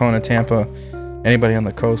Myers, Daytona, Tampa, anybody on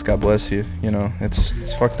the coast. God bless you. You know,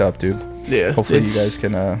 it's fucked up, dude. Yeah. Hopefully you guys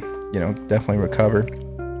can, definitely recover.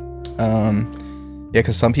 Yeah,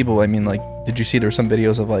 because some people, I mean, like, did you see there were some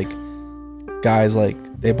videos of like guys like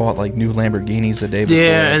they bought like new Lamborghinis the day before?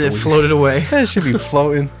 Yeah, and it floated away. That should be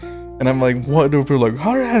floating. And I'm like, what? People are like,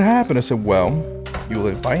 how did that happen? I said, well, you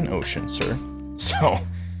live by an ocean, sir. So,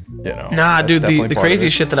 you know. Nah, dude, the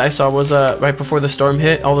craziest shit that I saw was right before the storm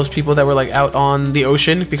hit, all those people that were like out on the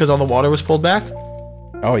ocean because all the water was pulled back.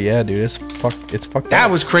 Oh yeah, dude, it's fucked That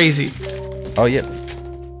up. was crazy. Oh yeah.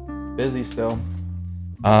 Busy still.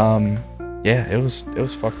 Yeah, it was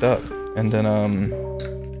fucked up. And then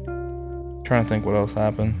trying to think what else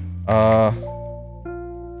happened. I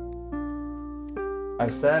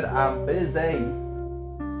said I'm busy.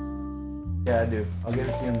 Yeah, I do. I'll get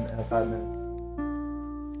it to you in 5 minutes.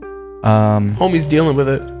 Homie's dealing with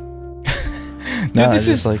it. Dude, no, this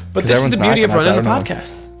is like, but this is the beauty of running a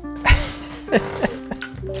podcast.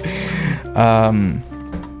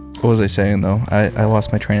 What was I saying though? I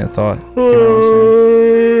lost my train of thought.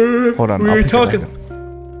 Hold on. We were talking.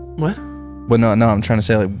 What? Well, no, I'm trying to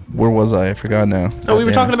say, like, where was I? I forgot now. Oh, we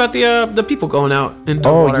were talking about the people going out into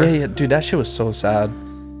the water. Oh, yeah, dude, that shit was so sad.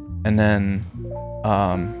 And then,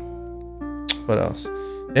 what else?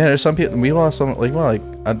 Yeah, there's some people, we lost some, like, well, like,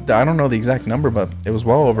 I don't know the exact number, but it was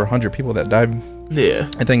well over 100 people that died. Yeah.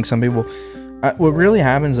 I think some people, what really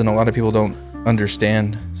happens, and a lot of people don't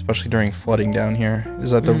understand, especially during flooding down here,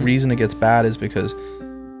 is that the reason it gets bad is because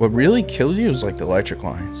what really kills you is, like, the electric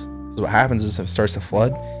lines. Because what happens is if it starts to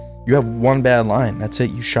flood, you have one bad line. That's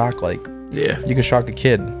it. You shock, like, yeah, you can shock a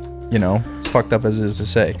kid, you know, it's fucked up as it is to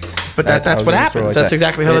say. But that's what happens. Like that's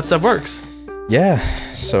exactly how that stuff works. Yeah.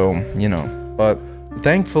 So, you know, but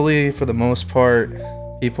thankfully for the most part,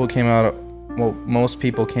 people came out, well, most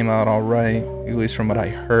people came out all right, at least from what I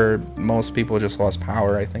heard. Most people just lost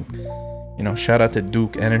power, I think. You know, shout out to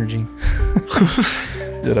Duke Energy.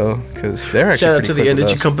 You know, because they're actually shout out to the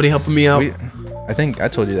energy company helping me out. I think I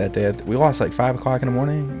told you that day. We lost like 5 o'clock in the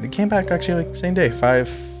morning. They came back actually like same day,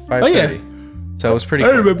 5:30. Oh, yeah. So it was pretty. I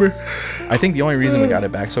remember. I think the only reason we got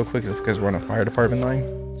it back so quick is because we're on a fire department line.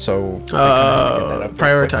 So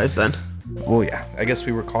prioritize then. Well, yeah. I guess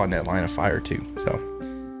we were caught in that line of fire too. So.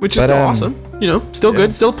 Which is still awesome. You know, still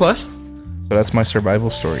good, still a plus. So that's my survival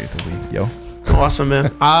story of the week, yo. Awesome,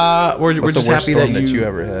 man. We're just happy that you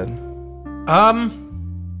ever had.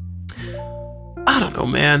 I don't know,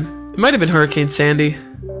 man. It might have been Hurricane Sandy.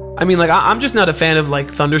 I mean, like, I'm just not a fan of, like,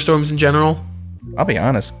 thunderstorms in general. I'll be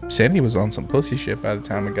honest. Sandy was on some pussy shit by the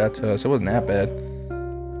time it got to us. It wasn't that bad.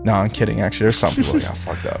 No, I'm kidding. Actually, there's some people that got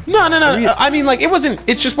fucked up. No. I mean, like, it wasn't...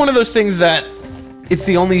 It's just one of those things that... It's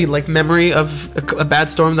the only, like, memory of a bad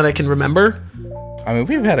storm that I can remember. I mean,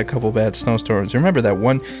 we've had a couple bad snowstorms. Remember that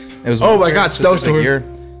one? It was... Oh, my God, snowstorms.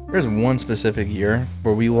 There's one specific year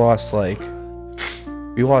where we lost, like...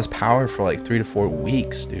 We lost power for like 3 to 4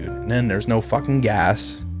 weeks, dude. And then there's no fucking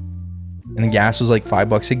gas. And the gas was like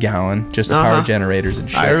 $5 a gallon, just the power generators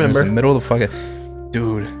and shit. I remember. It was in the middle of the fucking...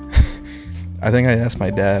 Dude. I think I asked my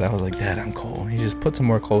dad. I was like, Dad, I'm cold. He just put some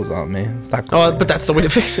more clothes on, man. It's not cold. Oh, but that's the way to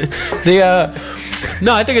fix it.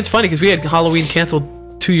 No, I think it's funny because we had Halloween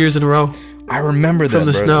canceled 2 years in a row. I remember that, from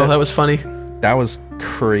the snow. That was funny. That was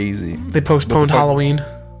crazy. They postponed Halloween.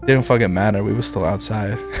 Didn't fucking matter. We were still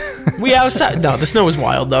outside. We outside. No, the snow was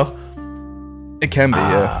wild though. It can be,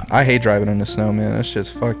 yeah. I hate driving in the snow, man. That shit's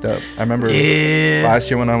fucked up. I remember last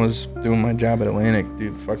year when I was doing my job at Atlantic,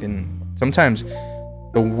 dude, fucking sometimes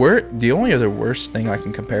the only other worst thing I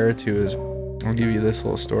can compare it to is, I'll give you this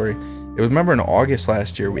little story. It was, remember in August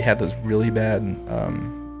last year, we had those really bad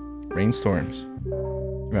rainstorms.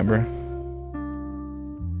 Remember?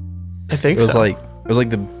 I think it was like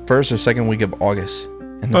the first or second week of August.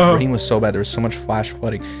 And the rain was so bad. There was so much flash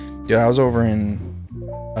flooding. Dude, I was over in,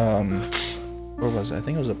 where was it? I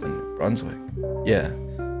think it was up in New Brunswick. Yeah.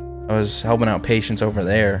 I was helping out patients over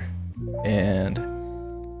there. And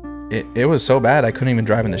it was so bad, I couldn't even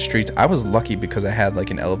drive in the streets. I was lucky because I had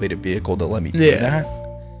like an elevated vehicle to let me do that.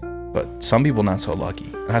 But some people not so lucky.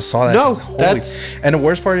 And I saw that. No, and the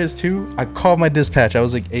worst part is too, I called my dispatch. I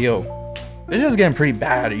was like, hey, yo, this is getting pretty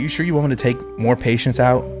bad. Are you sure you want me to take more patients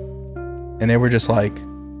out? And they were just like,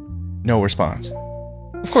 no response.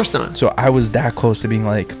 Of course not. So I was that close to being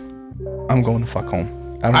like, I'm going to fuck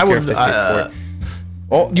home. I don't care if they pay for it.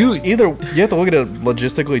 Oh, you have to look at it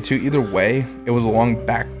logistically too. Either way, it was a long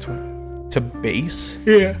back to base.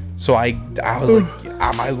 Yeah. So I was like,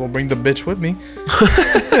 I might as well bring the bitch with me.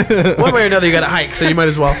 One way or another, you got to hike, so you might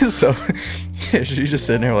as well. So yeah, she's just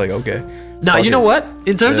sitting there like, okay. Now, you know what?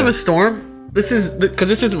 In terms of a storm, this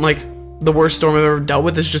isn't like the worst storm I've ever dealt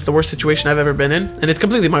with. It's just the worst situation I've ever been in, and it's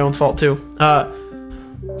completely my own fault too.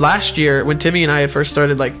 Last year, when Timmy and I had first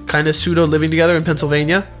started like kind of pseudo living together in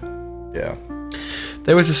Pennsylvania, yeah,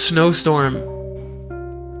 there was a snowstorm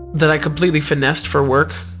that I completely finessed for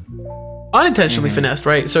work. Unintentionally finessed,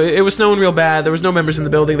 right? So it was snowing real bad. There was no members in the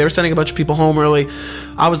building. They were sending a bunch of people home early.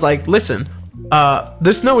 I was like, listen,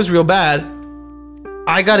 this snow is real bad.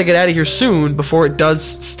 I got to get out of here soon before it does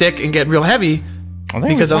stick and get real heavy.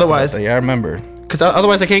 Because otherwise, yeah, I remember. Because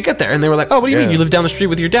otherwise I can't get there. And they were like, oh, what do you mean? You live down the street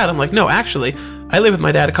with your dad? I'm like, no, actually, I live with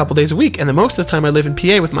my dad a couple days a week. And then most of the time I live in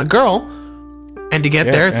PA with my girl. And to get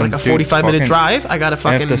there, it's like a 45-minute drive. I got to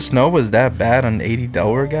fucking... If the snow was that bad on 80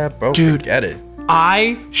 Delaware Gap, bro, dude, forget it.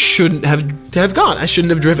 I shouldn't have gone. I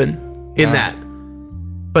shouldn't have driven in that.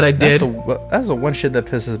 But I did. That's the one shit that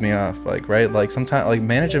pisses me off. Like, right? Like, sometimes, like,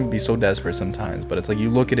 management be so desperate sometimes. But it's like, you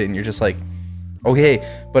look at it and you're just like, okay,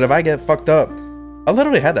 but if I get fucked up... I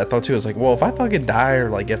literally had that thought too. It's like, well, if I fucking die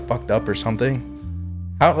or like get fucked up or something,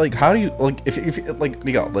 how do you like if like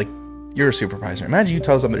Miguel, like you're a supervisor. Imagine you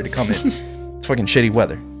tell somebody to come in, it's fucking shitty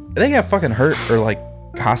weather. If they get fucking hurt or like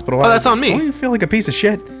hospitalized, that's on me. Don't you feel like a piece of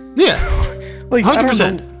shit? Yeah, like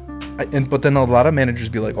 100%. But then a lot of managers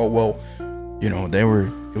be like, oh well, you know,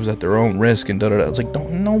 it was at their own risk and da da da. It's like,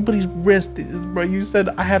 don't nobody's risk, bro. You said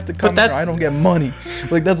I have to come here. I don't get money.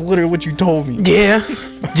 Like that's literally what you told me. Yeah,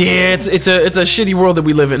 yeah. It's a shitty world that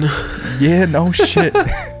we live in. Yeah, no shit.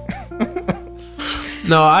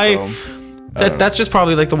 No, that's just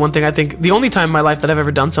probably like the one thing I think. The only time in my life that I've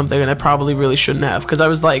ever done something and I probably really shouldn't have, because I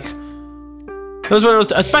was like, it was one of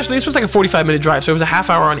those. Especially this was like a 45-minute drive, so it was a half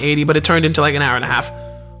hour on 80, but it turned into like an hour and a half.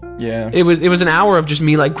 Yeah, it was an hour of just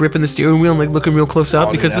me like gripping the steering wheel and like looking real close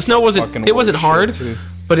up because the snow wasn't hard,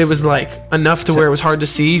 but it was like enough to where it was hard to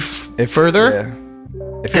see further. Yeah.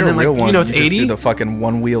 If you're and then, a real like, one, you know, it's you just 80. do the fucking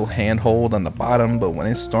one wheel handhold on the bottom, but when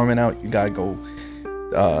it's storming out, you gotta go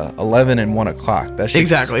 11 and 1 o'clock. That shit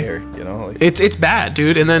exactly. Scary, you know, like, it's bad,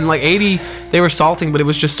 dude. And then like 80, they were salting, but it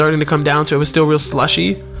was just starting to come down, so it was still real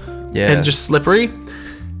slushy, and just slippery.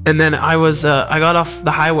 And then I got off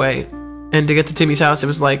the highway. And to get to Timmy's house, it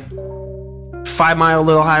was like 5 mile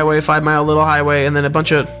little highway, and then a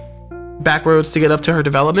bunch of back roads to get up to her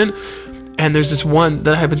development. And there's this one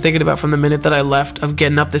that I've been thinking about from the minute that I left of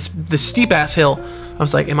getting up this steep ass hill. I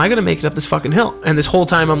was like, am I gonna make it up this fucking hill? And this whole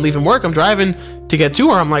time I'm leaving work, I'm driving to get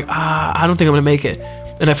to her. I'm like, I don't think I'm gonna make it.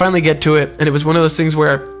 And I finally get to it, and it was one of those things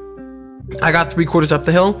where I got 3/4 up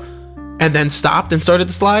the hill, and then stopped and started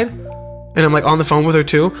to slide. And I'm like on the phone with her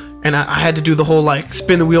too, and I had to do the whole like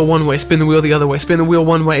spin the wheel one way, spin the wheel the other way, spin the wheel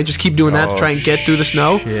one way, and just keep doing that to try and get through the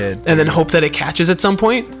snow, and then hope that it catches at some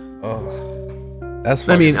point. Oh, that's.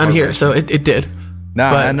 I mean, I'm here, so it did.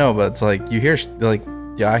 Nah, I know, but it's like you hear like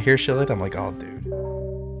I hear shit like that. I'm like, oh, dude,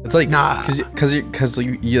 it's like because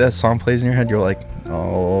that song plays in your head. You're like,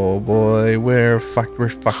 oh boy, we're fucked.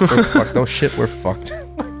 Oh shit, we're fucked.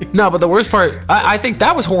 No, but the worst part, I think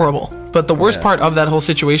that was horrible. But the worst part of that whole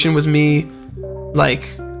situation was me, like,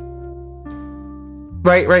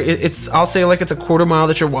 right. I'll say like it's a 1/4 mile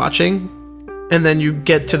that you're watching, and then you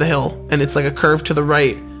get to the hill, and it's like a curve to the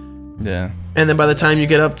right. Yeah. And then by the time you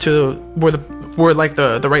get up to where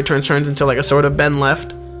the right turns into like a sort of bend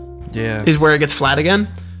left. Yeah. Is where it gets flat again.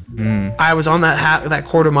 I was on that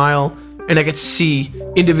 1/4 mile. And I could see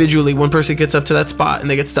individually one person gets up to that spot and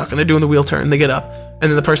they get stuck and they're doing the wheel turn. They get up, and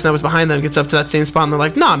then the person that was behind them gets up to that same spot and they're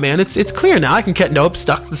like, "Nah, man, it's clear now. I can get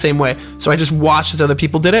stuck the same way." So I just watched as other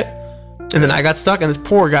people did it, and then I got stuck, and this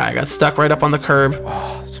poor guy got stuck right up on the curb.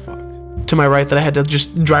 Oh, it's fucked. To my right, that I had to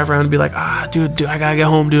just drive around and be like, dude, I gotta get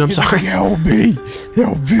home, dude. I'm sorry. Help me.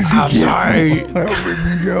 I'm sorry. Help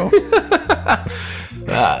me go.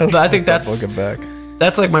 But I think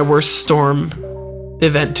that's like my worst storm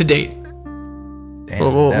event to date.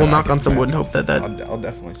 We'll knock on some wood and hope that I'll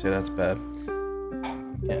definitely say that's bad.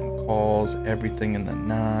 Getting calls, everything in the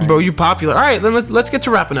night. Bro, you popular. All right, then let's get to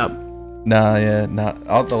wrapping up.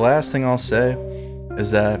 The last thing I'll say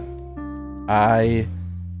is that I'll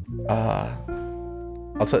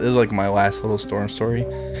tell this is like my last little storm story.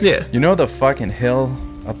 Yeah. You know the fucking hill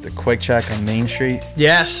up the Quick Check on Main Street?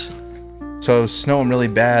 Yes. So it was snowing really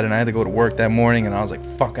bad, and I had to go to work that morning, and I was like,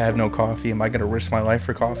 fuck, I have no coffee. Am I going to risk my life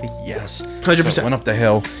for coffee? Yes. 100%. So I went up the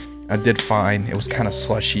hill. I did fine. It was kind of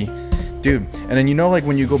slushy. Dude, and then you know like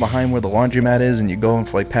when you go behind where the laundromat is, and you go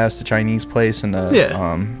like past the Chinese place, and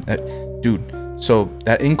dude, so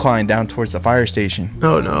that incline down towards the fire station.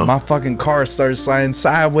 Oh, no. My fucking car started sliding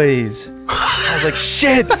sideways. I was like,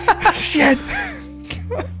 shit.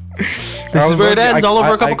 This is where it ends, all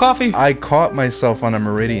over a cup of coffee. I caught myself on a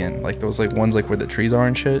meridian, like those like ones like where the trees are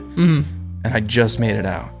and shit. Mm-hmm. And I just made it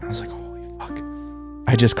out. I was like, holy fuck.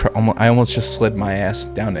 I almost just slid my ass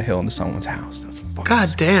down the hill into someone's house. That's fucking God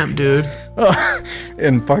damn, dude.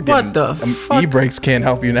 And fucking What the fuck? E-brakes can't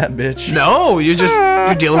help you in that bitch. No, you're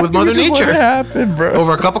dealing with Mother Nature. Nature. Let it happen, bro.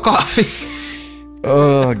 Over a cup of coffee.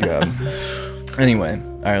 Oh god. Anyway,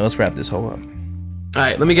 all right, let's wrap this whole up. All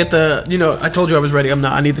right, let me get the. I told you I was ready. I'm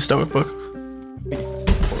not. I need the Stoic book.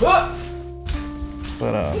 What?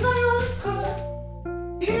 But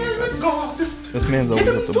this man's always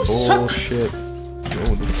up to bullshit.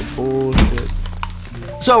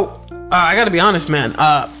 So, I gotta be honest, man.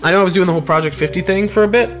 I know I was doing the whole Project 50 thing for a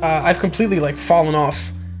bit. I've completely like fallen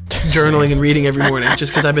off journaling and reading every morning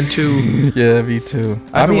just because I've been too. Yeah, me too.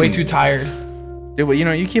 I've been way too tired. Yeah, but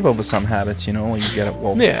you keep up with some habits. You get up.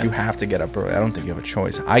 Well, yeah. You have to get up early. I don't think you have a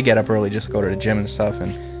choice. I get up early just to go to the gym and stuff.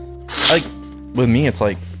 And like with me, it's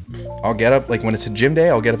like I'll get up like when it's a gym day.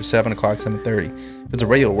 I'll get up at 7 o'clock, 7:30. If it's a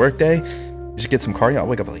regular work day, just get some cardio. I'll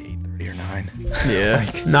wake up at like 8:30 or 9. Yeah.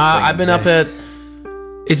 I've been up at.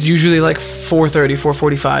 It's usually like 4:30,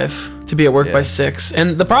 4:45 to be at work by 6.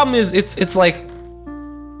 And the problem is, it's like.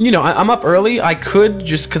 I'm up early. I could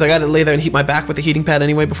just, because I got to lay there and heat my back with the heating pad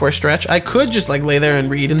anyway before I stretch. I could just like lay there and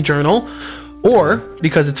read and journal. Or,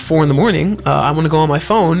 because it's 4 a.m, I want to go on my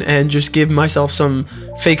phone and just give myself some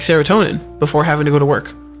fake serotonin before having to go to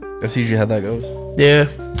work. That's usually how that goes. Yeah.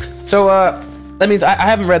 So, that means I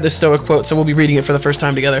haven't read this Stoic quote, so we'll be reading it for the first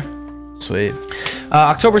time together. Sweet.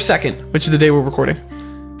 October 2nd, which is the day we're recording.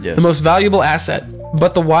 Yeah. The most valuable asset.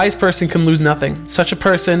 But the wise person can lose nothing. Such a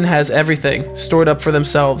person has everything stored up for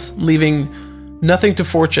themselves, leaving nothing to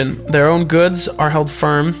fortune. Their own goods are held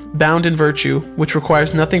firm, bound in virtue, which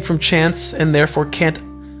requires nothing from chance and therefore can't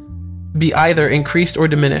be either increased or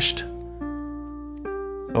diminished.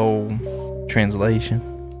 So, translation.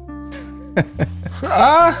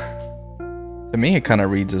 To me, it kind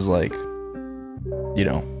of reads as like,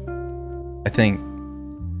 I think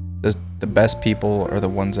the best people are the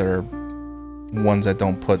ones that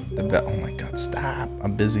don't put oh my god, stop,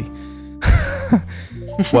 I'm busy.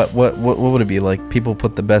 what would it be like? People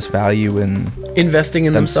put the best value in investing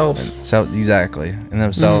in themselves. So exactly, in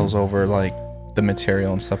themselves over like the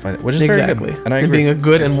material and stuff like that, which is exactly very good. And I agree. Being a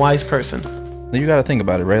good and wise person. You got to think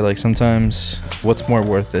about it, right? Like sometimes, what's more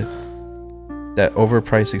worth it? That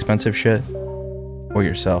overpriced expensive shit, or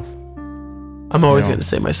yourself? I'm always gonna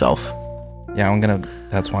say myself. Yeah,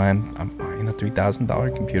 that's why I'm buying a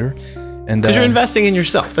 $3,000 computer. And because you're investing in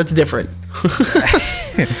yourself. That's different.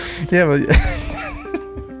 Yeah, but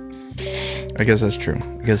I guess that's true.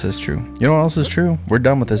 You know what else is true? We're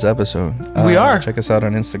done with this episode. We are. Check us out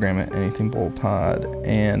on Instagram at anythingboldpod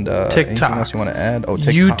and TikTok. Anything else you want to add? Oh,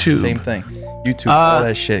 TikTok. YouTube. Same thing. YouTube. All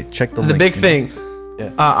that shit. Check the link. The big thing.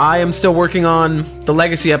 Yeah. I am still working on the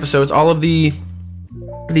legacy episodes. All of the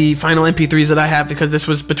final MP3s that I have, because this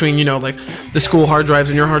was between like the school hard drives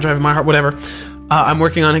and your hard drive and my whatever. I'm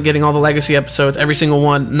working on getting all the legacy episodes, every single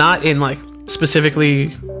one, not in like specifically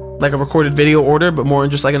like a recorded video order, but more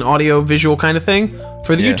in just like an audio visual kind of thing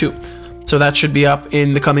for the YouTube. So that should be up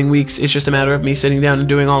in the coming weeks. It's just a matter of me sitting down and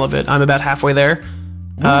doing all of it. I'm about halfway there.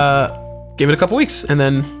 Give it a couple weeks and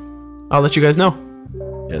then I'll let you guys know.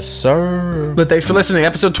 Yes, sir. But thanks for listening.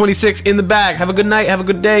 Episode 26 in the bag. Have a good night. Have a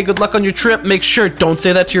good day. Good luck on your trip. Make sure, don't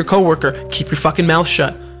say that to your coworker. Keep your fucking mouth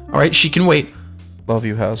shut. All right? She can wait. Love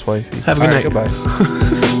you, housewifey. Have a good night.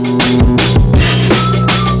 Goodbye.